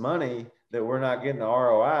burn this money that we're not getting the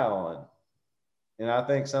ROI on. And I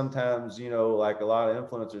think sometimes, you know, like a lot of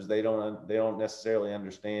influencers, they don't necessarily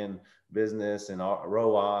understand business and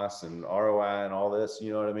ROAS and ROI and all this,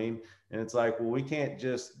 you know what I mean? And it's like, well,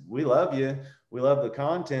 we love you. We love the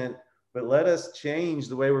content, but let us change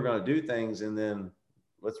the way we're going to do things. And then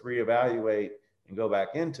let's reevaluate and go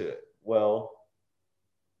back into it. Well,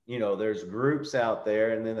 you know, there's groups out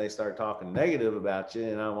there, and then they start talking negative about you.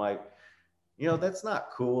 And I'm like, you know, that's not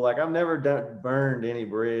cool. Like, I've never burned any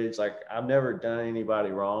bridge. Like, I've never done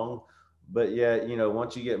anybody wrong. But yet, you know,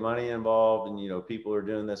 once you get money involved and, you know, people are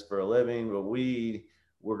doing this for a living, but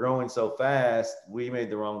we're growing so fast, we made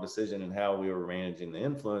the wrong decision in how we were managing the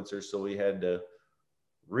influencers. So we had to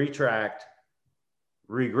retract,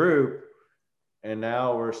 regroup, and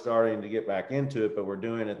now we're starting to get back into it, but we're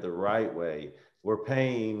doing it the right way. We're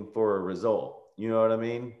paying for a result. You know what I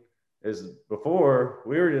mean? Is before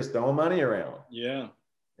we were just throwing money around. Yeah.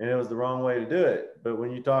 And it was the wrong way to do it. But when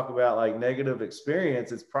you talk about like negative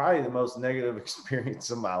experience, it's probably the most negative experience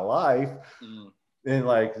of my life. And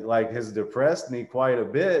like has depressed me quite a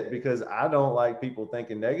bit, because I don't like people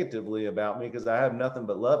thinking negatively about me, because I have nothing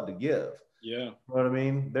but love to give. Yeah. You know what I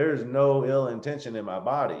mean? There's no ill intention in my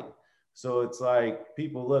body. So it's like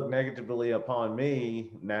people look negatively upon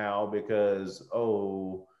me now because,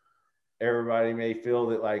 oh, everybody may feel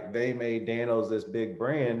that like they made Danos this big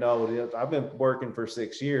brand. No, I've been working for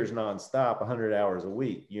 6 years nonstop, 100 hours a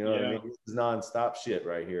week. You know what I mean? This is nonstop shit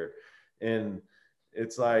right here. And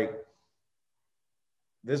it's like,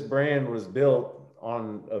 this brand was built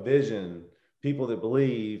on a vision, people that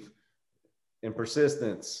believe in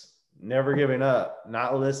persistence, never giving up,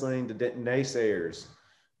 not listening to naysayers.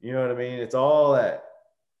 You know what I mean? It's all that.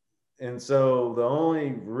 And so the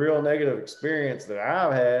only real negative experience that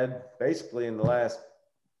I've had basically in the last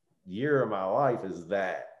year of my life is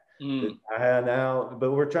that I had now,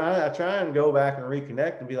 but I try and go back and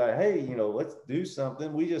reconnect and be like, hey, you know, let's do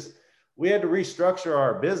something. We had to restructure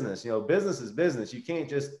our business. You know, business is business. You can't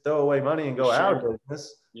just throw away money and go out of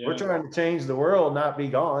business. Yeah. We're trying to change the world, not be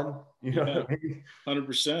gone. You know what I mean?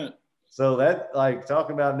 100%. So that, like,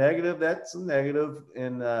 talking about negative, that's some negative.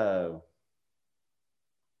 And,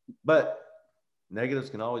 but Negatives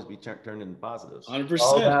can always be turned into positives. 100%.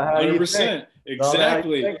 100%.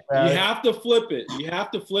 Exactly. You have to flip it. You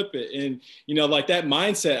have to flip it. And, you know, like that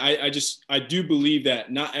mindset, I do believe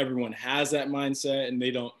that not everyone has that mindset and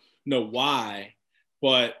they don't know why,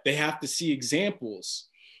 but they have to see examples.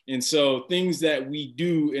 And so things that we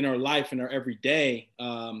do in our life, in our everyday,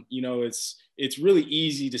 you know, it's really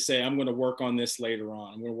easy to say, I'm going to work on this later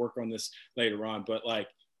on. I'm going to work on this later on. But like,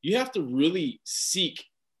 you have to really seek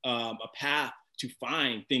a path to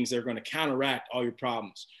find things that are going to counteract all your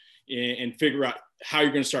problems and figure out how you're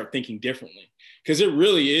going to start thinking differently. Because it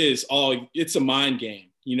really is it's a mind game.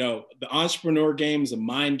 You know, the entrepreneur game is a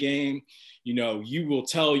mind game. You know, you will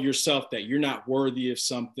tell yourself that you're not worthy of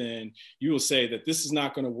something. You will say that this is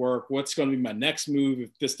not going to work. What's going to be my next move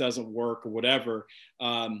if this doesn't work or whatever?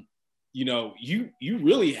 You know, you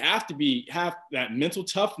really have to have that mental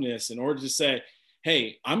toughness in order to say,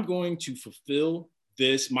 hey, I'm going to fulfill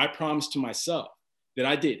my promise to myself, that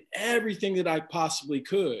I did everything that I possibly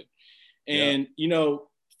could. And, you know,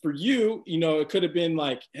 for you, you know, it could have been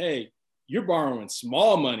like, hey, you're borrowing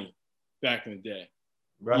small money back in the day.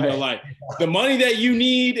 Right. You know, like the money that you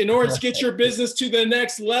need in order to get your business to the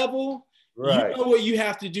next level, right. You know what you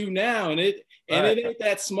have to do now. And it ain't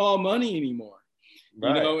that small money anymore.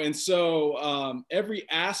 Right. You know, and so every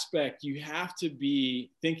aspect you have to be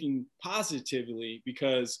thinking positively,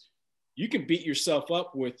 because you can beat yourself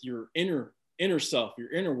up with your inner self,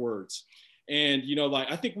 your inner words. And, you know,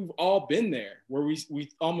 like, I think we've all been there where we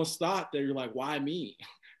almost thought that you're like, why me?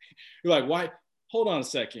 You're like, why? Hold on a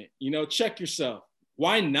second, you know, check yourself.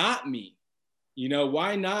 Why not me? You know,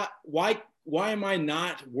 why not? Why am I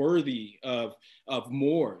not worthy of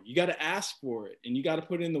more? You got to ask for it, and you got to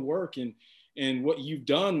put in the work. And what you've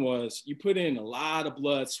done was you put in a lot of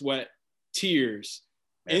blood, sweat, tears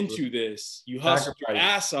into this. You hustled your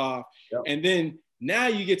ass off. Yep. And then now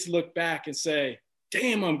you get to look back and say,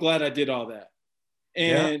 damn, I'm glad I did all that.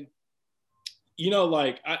 And, you know,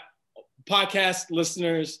 like podcast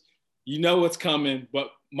listeners, you know what's coming.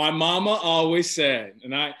 But my mama always said,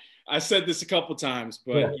 and I said this a couple times,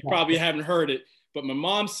 but you probably haven't heard it. But my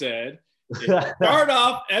mom said, if you start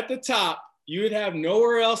off at the top, you would have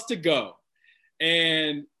nowhere else to go.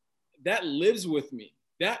 And that lives with me.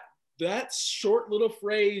 That short little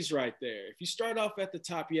phrase right there. If you start off at the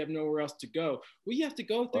top, you have nowhere else to go. Well, you have to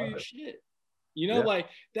go through your shit. You know, like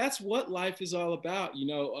that's what life is all about. You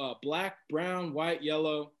know, black, brown, white,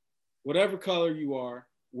 yellow, whatever color you are,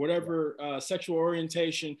 whatever sexual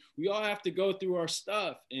orientation, we all have to go through our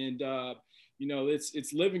stuff. And, you know,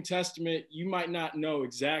 it's living testament. You might not know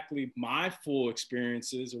exactly my full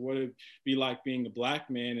experiences or what it'd be like being a black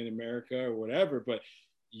man in America or whatever, but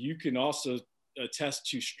you can also attest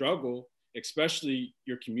to struggle, especially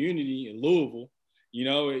your community in Louisville. You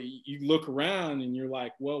know, you look around and you're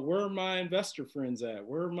like, well, where are my investor friends at?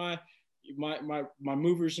 Where are my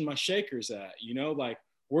movers and my shakers at? You know, like,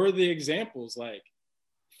 where are the examples? Like,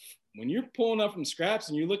 when you're pulling up from scraps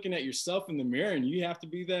and you're looking at yourself in the mirror and you have to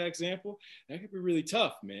be that example, that could be really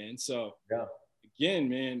tough, man. So again,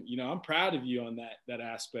 man, you know, I'm proud of you on that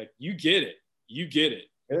aspect. You get it. You get it.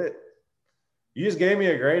 Good. You just gave me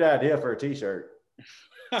a great idea for a t-shirt.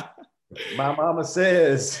 My mama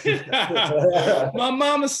says. My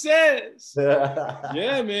mama says.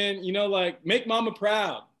 Yeah, man. You know, like, make mama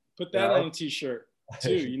proud. Put that on a t-shirt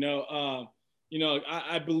too. You know,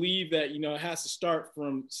 I believe that, you know, it has to start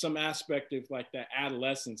from some aspect of like that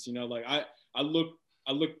adolescence. You know, like I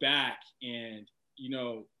look back and, you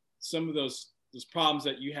know, some of those problems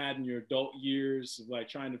that you had in your adult years, like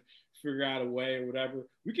trying to figure out a way or whatever,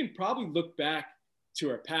 we can probably look back to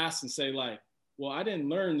our past and say like, well, I didn't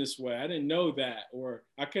learn this way. I didn't know that, or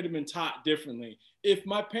I could have been taught differently. If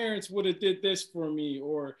my parents would have did this for me,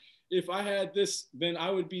 or if I had this, then I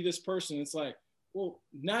would be this person. It's like, well,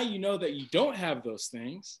 now you know that you don't have those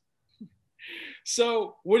things.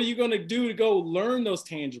 So what are you going to do to go learn those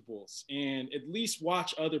tangibles and at least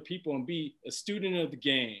watch other people and be a student of the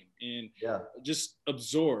game and just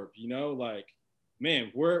absorb, you know, like, man,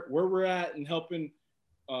 where we're at and helping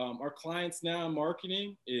our clients now in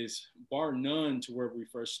marketing is bar none to where we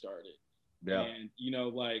first started. Yeah. And, you know,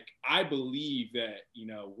 like, I believe that, you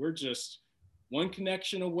know, we're just one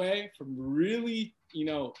connection away from really, you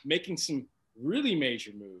know, making some really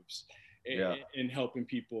major moves and helping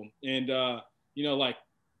people. And, you know, like,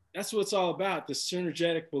 that's what it's all about, this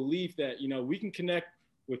synergetic belief that, you know, we can connect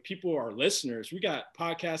with people, our listeners. We got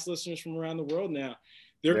podcast listeners from around the world now.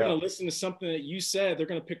 They're going to listen to something that you said. They're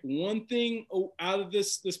going to pick one thing out of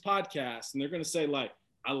this podcast, and they're going to say, like,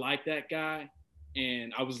 I like that guy,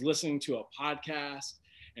 and I was listening to a podcast,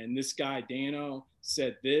 and this guy Dano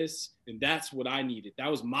said this, and that's what I needed. That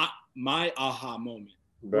was my aha moment.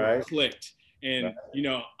 Where it clicked. And, you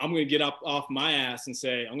know, I'm going to get up off my ass and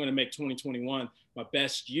say, I'm going to make 2021 my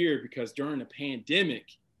best year, because during the pandemic,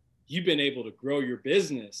 you've been able to grow your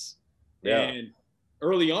business. Yeah. And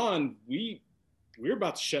early on, we were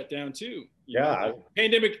about to shut down too. You know, like,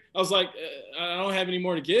 pandemic, I was like, I don't have any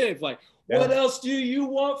more to give. Like, what else do you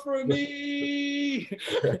want from me?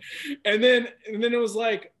 and then it was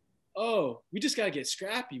like, oh, we just got to get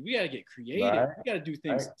scrappy. We got to get creative. We got to do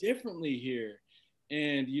things differently here.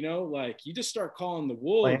 And, you know, like, you just start calling the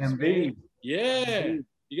wolves. Yeah.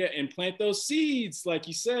 You got, and plant those seeds, like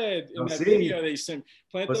you said in that video they sent.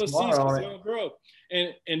 Plant those seeds because they'll grow.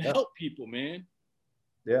 And help people, man.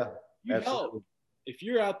 Yeah. You help. If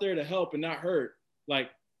you're out there to help and not hurt,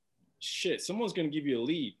 like, shit, someone's going to give you a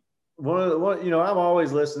lead. You know, I'm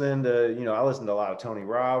always listening to, you know, I listen to a lot of Tony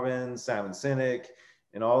Robbins, Simon Sinek,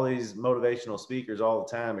 and all these motivational speakers all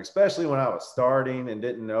the time, especially when I was starting and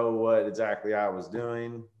didn't know what exactly I was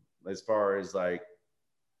doing as far as like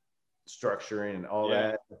structuring and all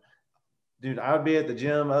that. Dude, I would be at the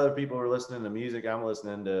gym. Other people were listening to music. I'm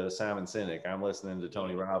listening to Simon Sinek. I'm listening to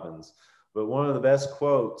Tony Robbins. But one of the best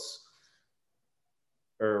quotes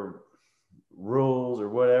or rules or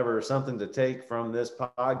whatever, something to take from this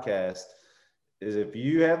podcast is, if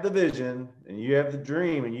you have the vision and you have the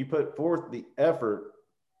dream and you put forth the effort,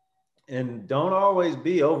 and don't always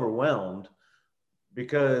be overwhelmed,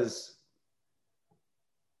 because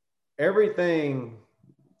everything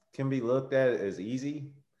can be looked at as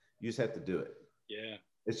easy. You just have to do it. Yeah.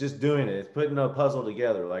 It's just doing it. It's putting a puzzle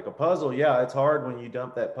together. Like a puzzle, yeah, it's hard when you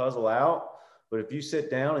dump that puzzle out, but if you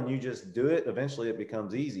sit down and you just do it, eventually it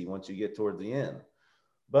becomes easy once you get toward the end.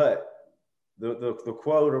 But the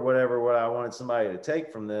quote or whatever, what I wanted somebody to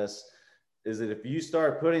take from this is that if you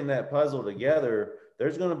start putting that puzzle together,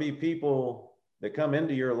 there's going to be people that come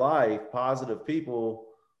into your life, positive people,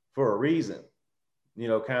 for a reason. You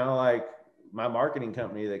know, kind of like my marketing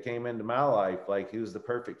company that came into my life, like, it was the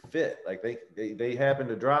perfect fit. Like they happened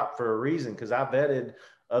to drop for a reason, because I vetted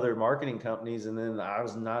other marketing companies, and then I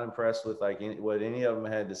was not impressed with like what any of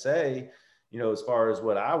them had to say, you know, as far as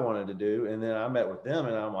what I wanted to do. And then I met with them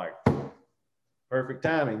and I'm like, perfect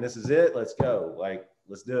timing. This is it. Let's go. Like,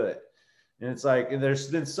 let's do it. And it's like, and there's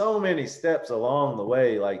been so many steps along the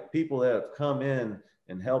way, like people that have come in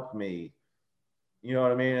and helped me. You know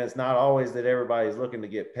what I mean? It's not always that everybody's looking to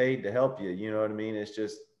get paid to help you. You know what I mean? It's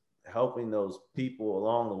just helping those people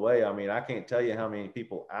along the way. I mean, I can't tell you how many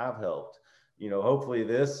people I've helped. You know, hopefully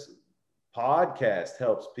this podcast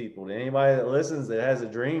helps people. To anybody that listens that has a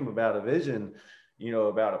dream about a vision, you know,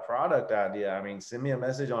 about a product idea, I mean, send me a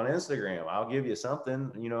message on Instagram. I'll give you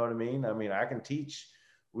something. You know what I mean?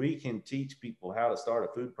 We can teach people how to start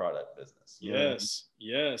a food product business.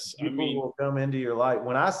 Yes. People will come into your life.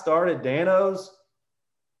 When I started Dano's,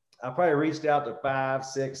 I probably reached out to 5,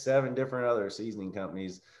 6, 7 different other seasoning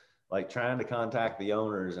companies, like trying to contact the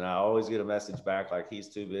owners. And I always get a message back like, he's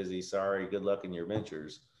too busy. Sorry, good luck in your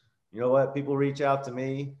ventures. You know what? People reach out to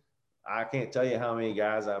me. I can't tell you how many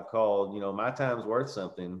guys I've called. You know, my time's worth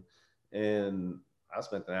something. And I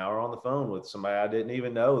spent an hour on the phone with somebody I didn't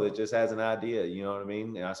even know that just has an idea. You know what I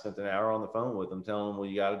mean? And I spent an hour on the phone with them, telling them, well,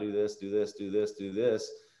 you got to do this, do this, do this, do this.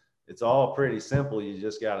 It's all pretty simple. You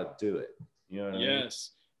just got to do it. You know what I mean?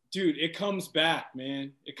 Yes. Dude, it comes back,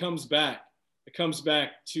 man. It comes back. It comes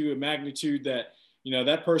back to a magnitude that, you know,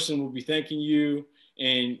 that person will be thanking you,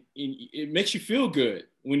 and it makes you feel good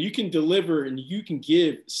when you can deliver and you can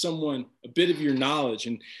give someone a bit of your knowledge.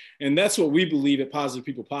 And that's what we believe at Positive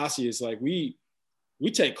People Posse is like, we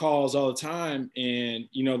take calls all the time, and,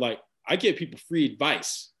 you know, like I give people free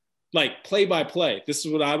advice, like play by play. This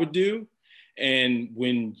is what I would do. And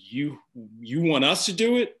when you want us to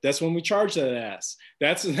do it, that's when we charge that ass.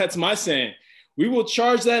 That's my saying. We will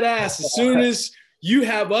charge that ass as soon as you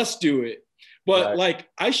have us do it. But right. Like,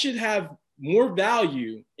 I should have more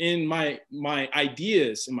value in my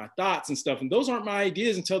ideas and my thoughts and stuff. And those aren't my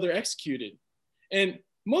ideas until they're executed. And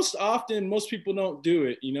most often, most people don't do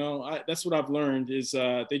it. You know, that's what I've learned is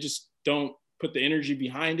they just don't put the energy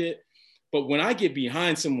behind it. But when I get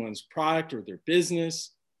behind someone's product or their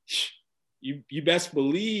business, you best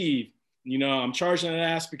believe, you know, I'm charging that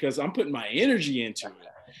ass because I'm putting my energy into it,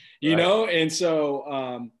 you right. know? And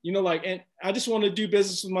so, you know, like, and I just want to do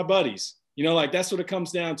business with my buddies, you know, like that's what it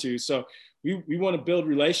comes down to. So we want to build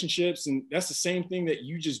relationships, and that's the same thing that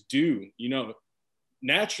you just do, you know,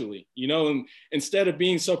 naturally, you know, and instead of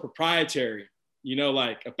being so proprietary, you know,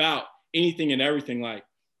 like about anything and everything, like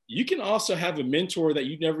you can also have a mentor that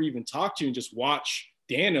you never even talked to and just watch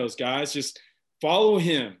Dano's guys, just follow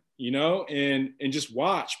him. and just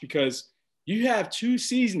watch, because you have two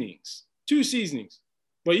seasonings,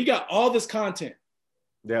 but you got all this content.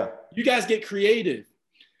 Yeah. You guys get creative.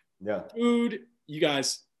 Yeah. Food, you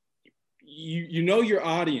guys, you know your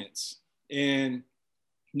audience, and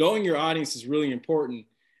knowing your audience is really important.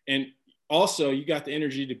 And also you got the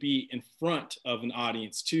energy to be in front of an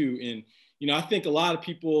audience too. And, I think a lot of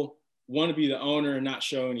people want to be the owner and not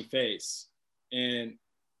show any face. And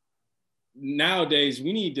nowadays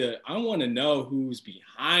I want to know who's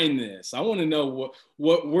behind this. I want to know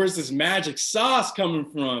where's this magic sauce coming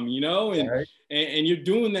from, and you're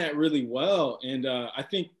doing that really well. And I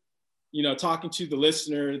think, talking to the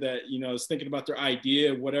listener that, is thinking about their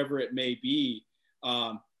idea, whatever it may be,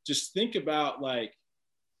 just think about, like,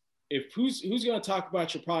 if who's going to talk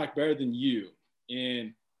about your product better than you,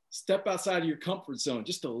 and step outside of your comfort zone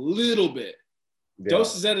just a little bit,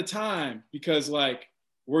 doses at a time, because like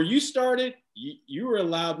where you started, you were a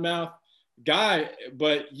loudmouth guy,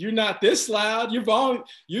 but you're not this loud. Your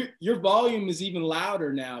volume is even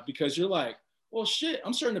louder now, because you're like, well, shit,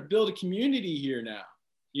 I'm starting to build a community here now,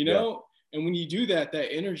 And when you do that,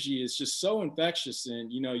 that energy is just so infectious.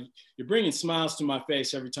 And, you're bringing smiles to my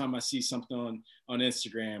face every time I see something on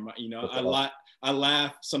Instagram. I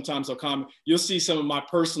laugh. Sometimes I'll comment. You'll see some of my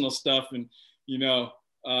personal stuff, and, you'll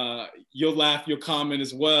laugh, you'll comment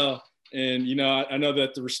as well. And, I know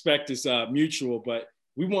that the respect is mutual, but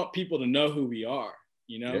we want people to know who we are,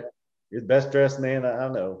 Yeah. You're the best dressed man I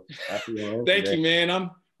know. Thank you, man.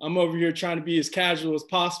 I'm over here trying to be as casual as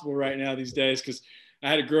possible right now these days, because I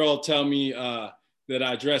had a girl tell me that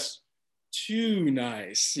I dress too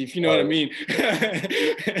nice, if you know what I mean.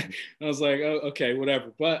 I was like, oh, okay,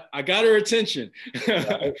 whatever. But I got her attention.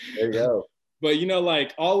 There you go. But,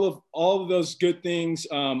 like all of those good things,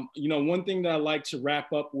 one thing that I like to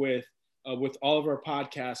wrap up with all of our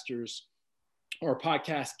podcasters or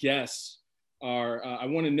podcast guests are, I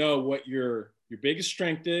want to know what your biggest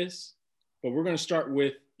strength is, but we're going to start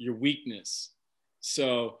with your weakness.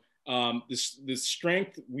 So the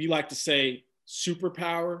strength, we like to say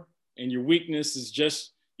superpower, and your weakness is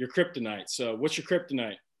just your kryptonite. So what's your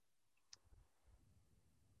kryptonite?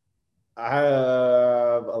 I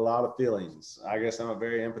have a lot of feelings. I guess I'm a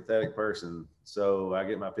very empathetic person, so I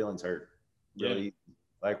get my feelings hurt really. Yeah.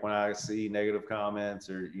 Like when I see negative comments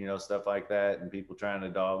or, stuff like that, and people trying to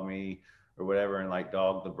dog me or whatever, and like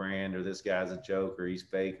dog the brand, or this guy's a joke, or he's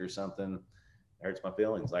fake or something, it hurts my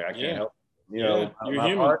feelings. Like I can't help it.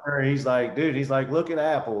 My partner, he's like, dude, look at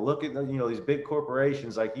Apple, look at these big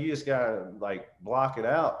corporations, like you just gotta like block it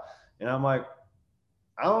out. And I'm like,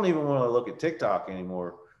 I don't even want to look at TikTok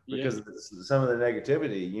anymore, because of some of the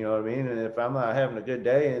negativity, you know what I mean? And if I'm not having a good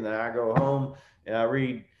day and then I go home and I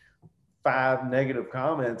read 5 negative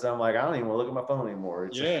comments, I'm like, I don't even want to look at my phone anymore.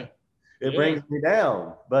 It brings me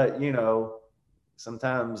down. But,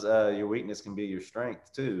 sometimes your weakness can be your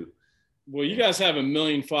strength too. Well, you guys have 1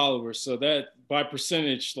 million followers, so that by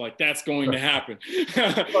percentage, like that's going to happen.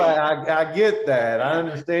 I get that. I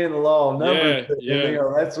understand the law of numbers.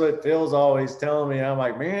 That's what Phil's always telling me. I'm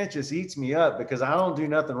like, man, it just eats me up, because I don't do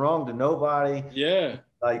nothing wrong to nobody. Yeah.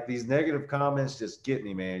 Like these negative comments just get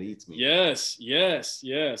me, man. It eats me. Yes.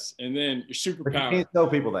 And then your superpower. But you can't tell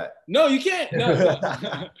people that. No, you can't.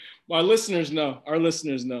 No. Our listeners know.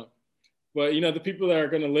 But, the people that are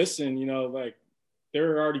going to listen, like,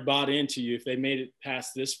 they're already bought into you. If they made it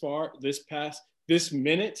past this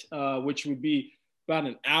minute, which would be about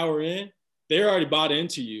an hour in, they're already bought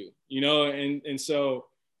into you, and so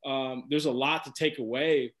there's a lot to take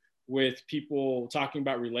away with people talking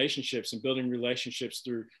about relationships and building relationships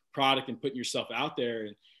through product and putting yourself out there.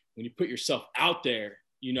 And when you put yourself out there,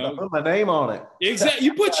 I put my name on it. Exactly.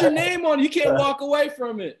 You put your name on it. You can't walk away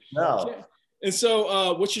from it. No. And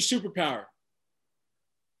so what's your superpower?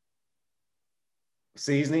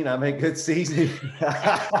 Seasoning. I make good seasoning.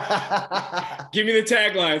 Give me the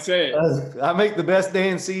tagline. Say it. I make the best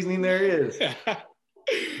damn seasoning there is.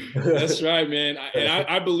 That's right, man.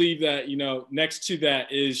 I believe that, next to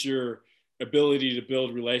that is your ability to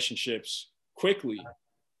build relationships quickly,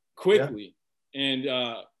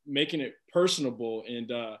 and making it personable, and,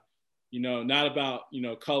 not about,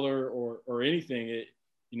 color or anything.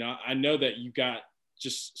 I know that you got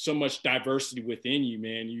just so much diversity within you,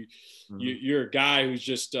 man. You're a guy who's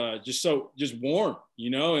just warm,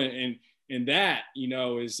 and that,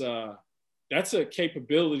 is, that's a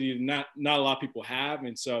capability that not a lot of people have.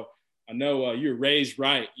 And so I know you're raised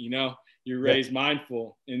right, you're raised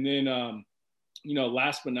mindful. And then,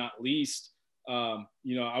 last but not least, I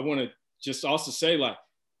want to just also say, like,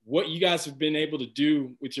 what you guys have been able to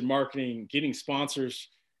do with your marketing, getting sponsors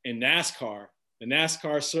in NASCAR, the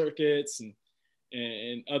NASCAR circuits,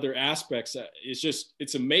 and other aspects.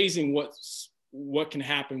 It's amazing what can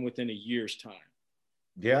happen within a year's time.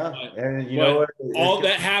 Yeah. And you know what? All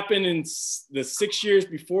that happened in the 6 years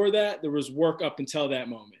before that, there was work up until that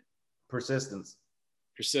moment. Persistence.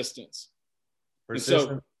 Persistence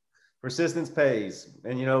pays.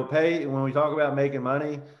 And, you know, when we talk about making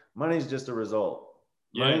money, money's just a result.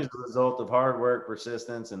 Yeah. Money's the result of hard work,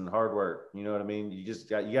 persistence, and hard work. You know what I mean? You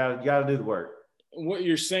got to do the work. What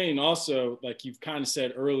you're saying also, like you've kind of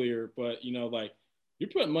said earlier, but, you know, like you're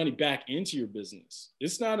putting money back into your business.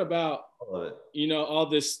 It's not about, you know, all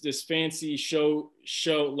this fancy show,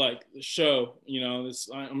 you know,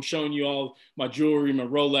 I'm showing you all my jewelry, my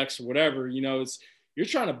Rolex or whatever, you know, you're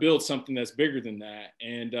trying to build something that's bigger than that.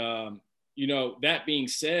 And, you know, that being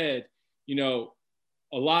said, you know,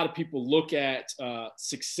 a lot of people look at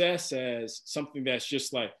success as something that's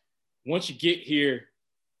just like, once you get here,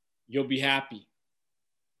 you'll be happy.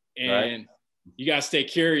 And you got to stay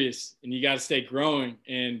curious and you got to stay growing.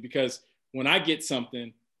 And because when I get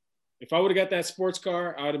something, if I would have got that sports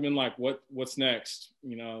car, I would have been like, what's next?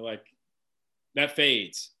 You know, like that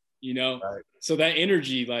fades, you know? Right. So that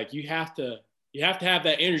energy, like you have to have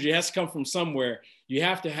that energy. It has to come from somewhere. You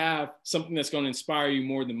have to have something that's going to inspire you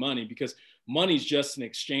more than money, because money's just an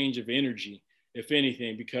exchange of energy, if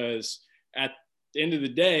anything, because at the end of the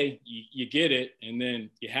day, you get it and then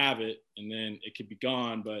you have it and then it could be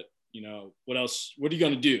gone. But, you know, what else? What are you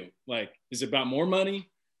going to do? Like, is it about more money?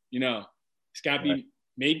 You know, it's got to be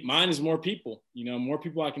made. Mine is more people, you know, more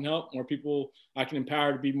people I can help, more people I can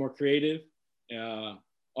empower to be more creative,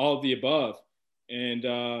 all of the above. And,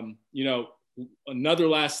 you know, another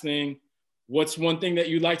last thing, what's one thing that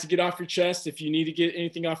you'd like to get off your chest if you need to get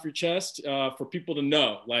anything off your chest for people to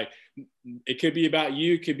know? Like, it could be about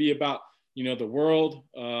you, it could be about, you know, the world,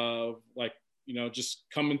 like, you know, just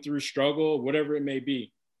coming through struggle, whatever it may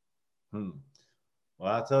be. Well,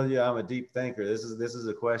 I tell you, I'm a deep thinker. This is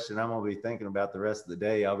a question I'm going to be thinking about the rest of the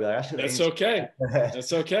day. I'll be like, I should. That's okay.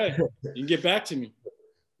 That's okay. You can get back to me.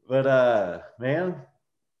 But, man,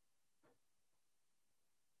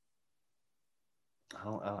 I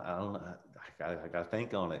don't I got to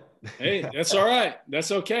think on it. Hey, that's all right.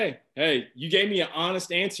 That's okay. Hey, you gave me an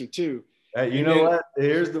honest answer too. Hey, you know what?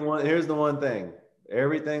 Here's the one thing.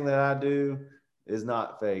 Everything that I do is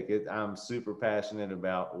not fake. I'm super passionate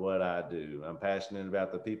about what I do. I'm passionate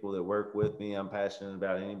about the people that work with me. I'm passionate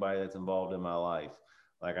about anybody that's involved in my life.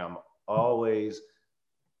 Like, I'm always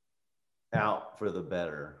out for the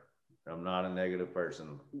better. I'm not a negative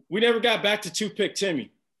person. We never got back to Toothpick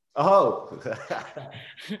Timmy. Oh,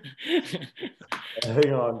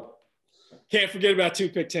 hang on. Can't forget about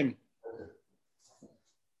Toothpick Timmy.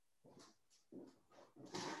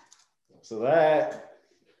 So that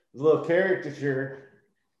is a little caricature.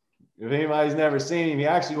 If anybody's never seen him, he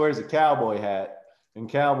actually wears a cowboy hat and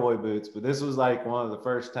cowboy boots. But this was like one of the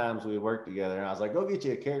first times we worked together. And I was like, go get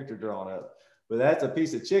you a character drawn up. But that's a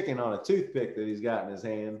piece of chicken on a toothpick that he's got in his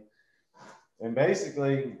hand. And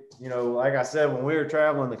basically, you know, like I said, when we were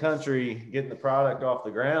traveling the country, getting the product off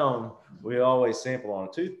the ground, we always sample on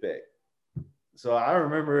a toothpick. So I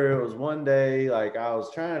remember it was one day, like I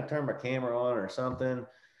was trying to turn my camera on or something,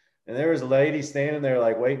 and there was a lady standing there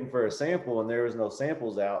like waiting for a sample, and there was no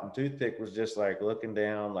samples out, and Toothpick was just like looking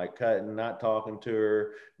down, like cutting, not talking to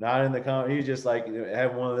her, not in the comment. He just like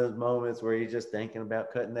had one of those moments where he's just thinking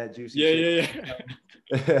about cutting that juicy Yeah.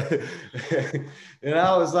 And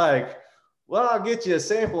I was like, well, I'll get you a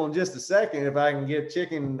sample in just a second if I can get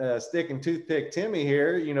chicken stick and Toothpick Timmy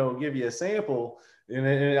here, you know, give you a sample.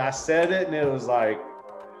 And I said it, and it was like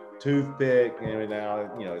Toothpick, and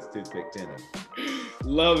now, you know, it's Toothpick Timmy.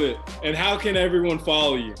 Love it. And how can everyone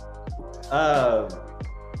follow you? At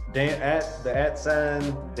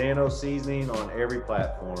the @ Dano Seasoning on every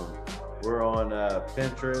platform. We're on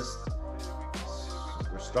Pinterest.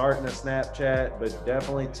 We're starting a Snapchat, but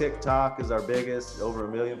definitely TikTok is our biggest. Over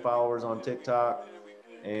 1 million followers on TikTok,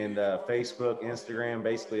 and Facebook, Instagram,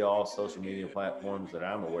 basically all social media platforms that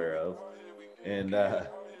I'm aware of, and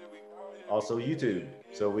also YouTube.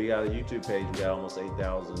 So we got a YouTube page. We got almost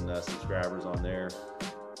 8,000 subscribers on there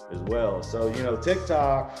as well. So, you know,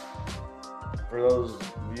 TikTok, for those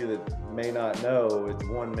of you that may not know, it's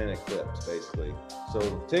 1 minute clips basically. So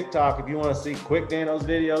TikTok, if you want to see quick Dano's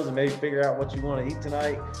videos and maybe figure out what you want to eat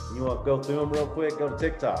tonight, and you want to go through them real quick, go to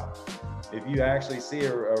TikTok. If you actually see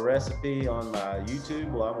a recipe on my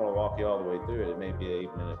YouTube, well, I'm going to walk you all the way through it. It may be an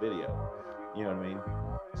 8-minute video. You know what I mean?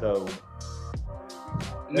 So.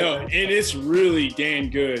 No, and it's really damn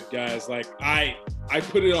good, guys. Like I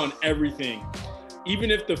put it on everything. Even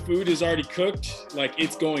if the food is already cooked, like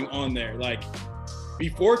it's going on there. Like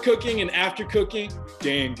before cooking and after cooking,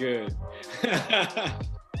 damn good.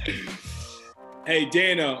 Hey,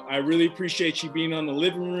 Dano, I really appreciate you being on the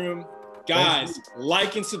living room. Guys,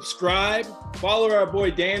 like and subscribe. Follow our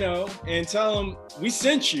boy Dano and tell him we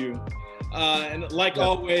sent you. And like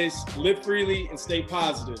always, live freely and stay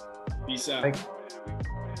positive. Peace out.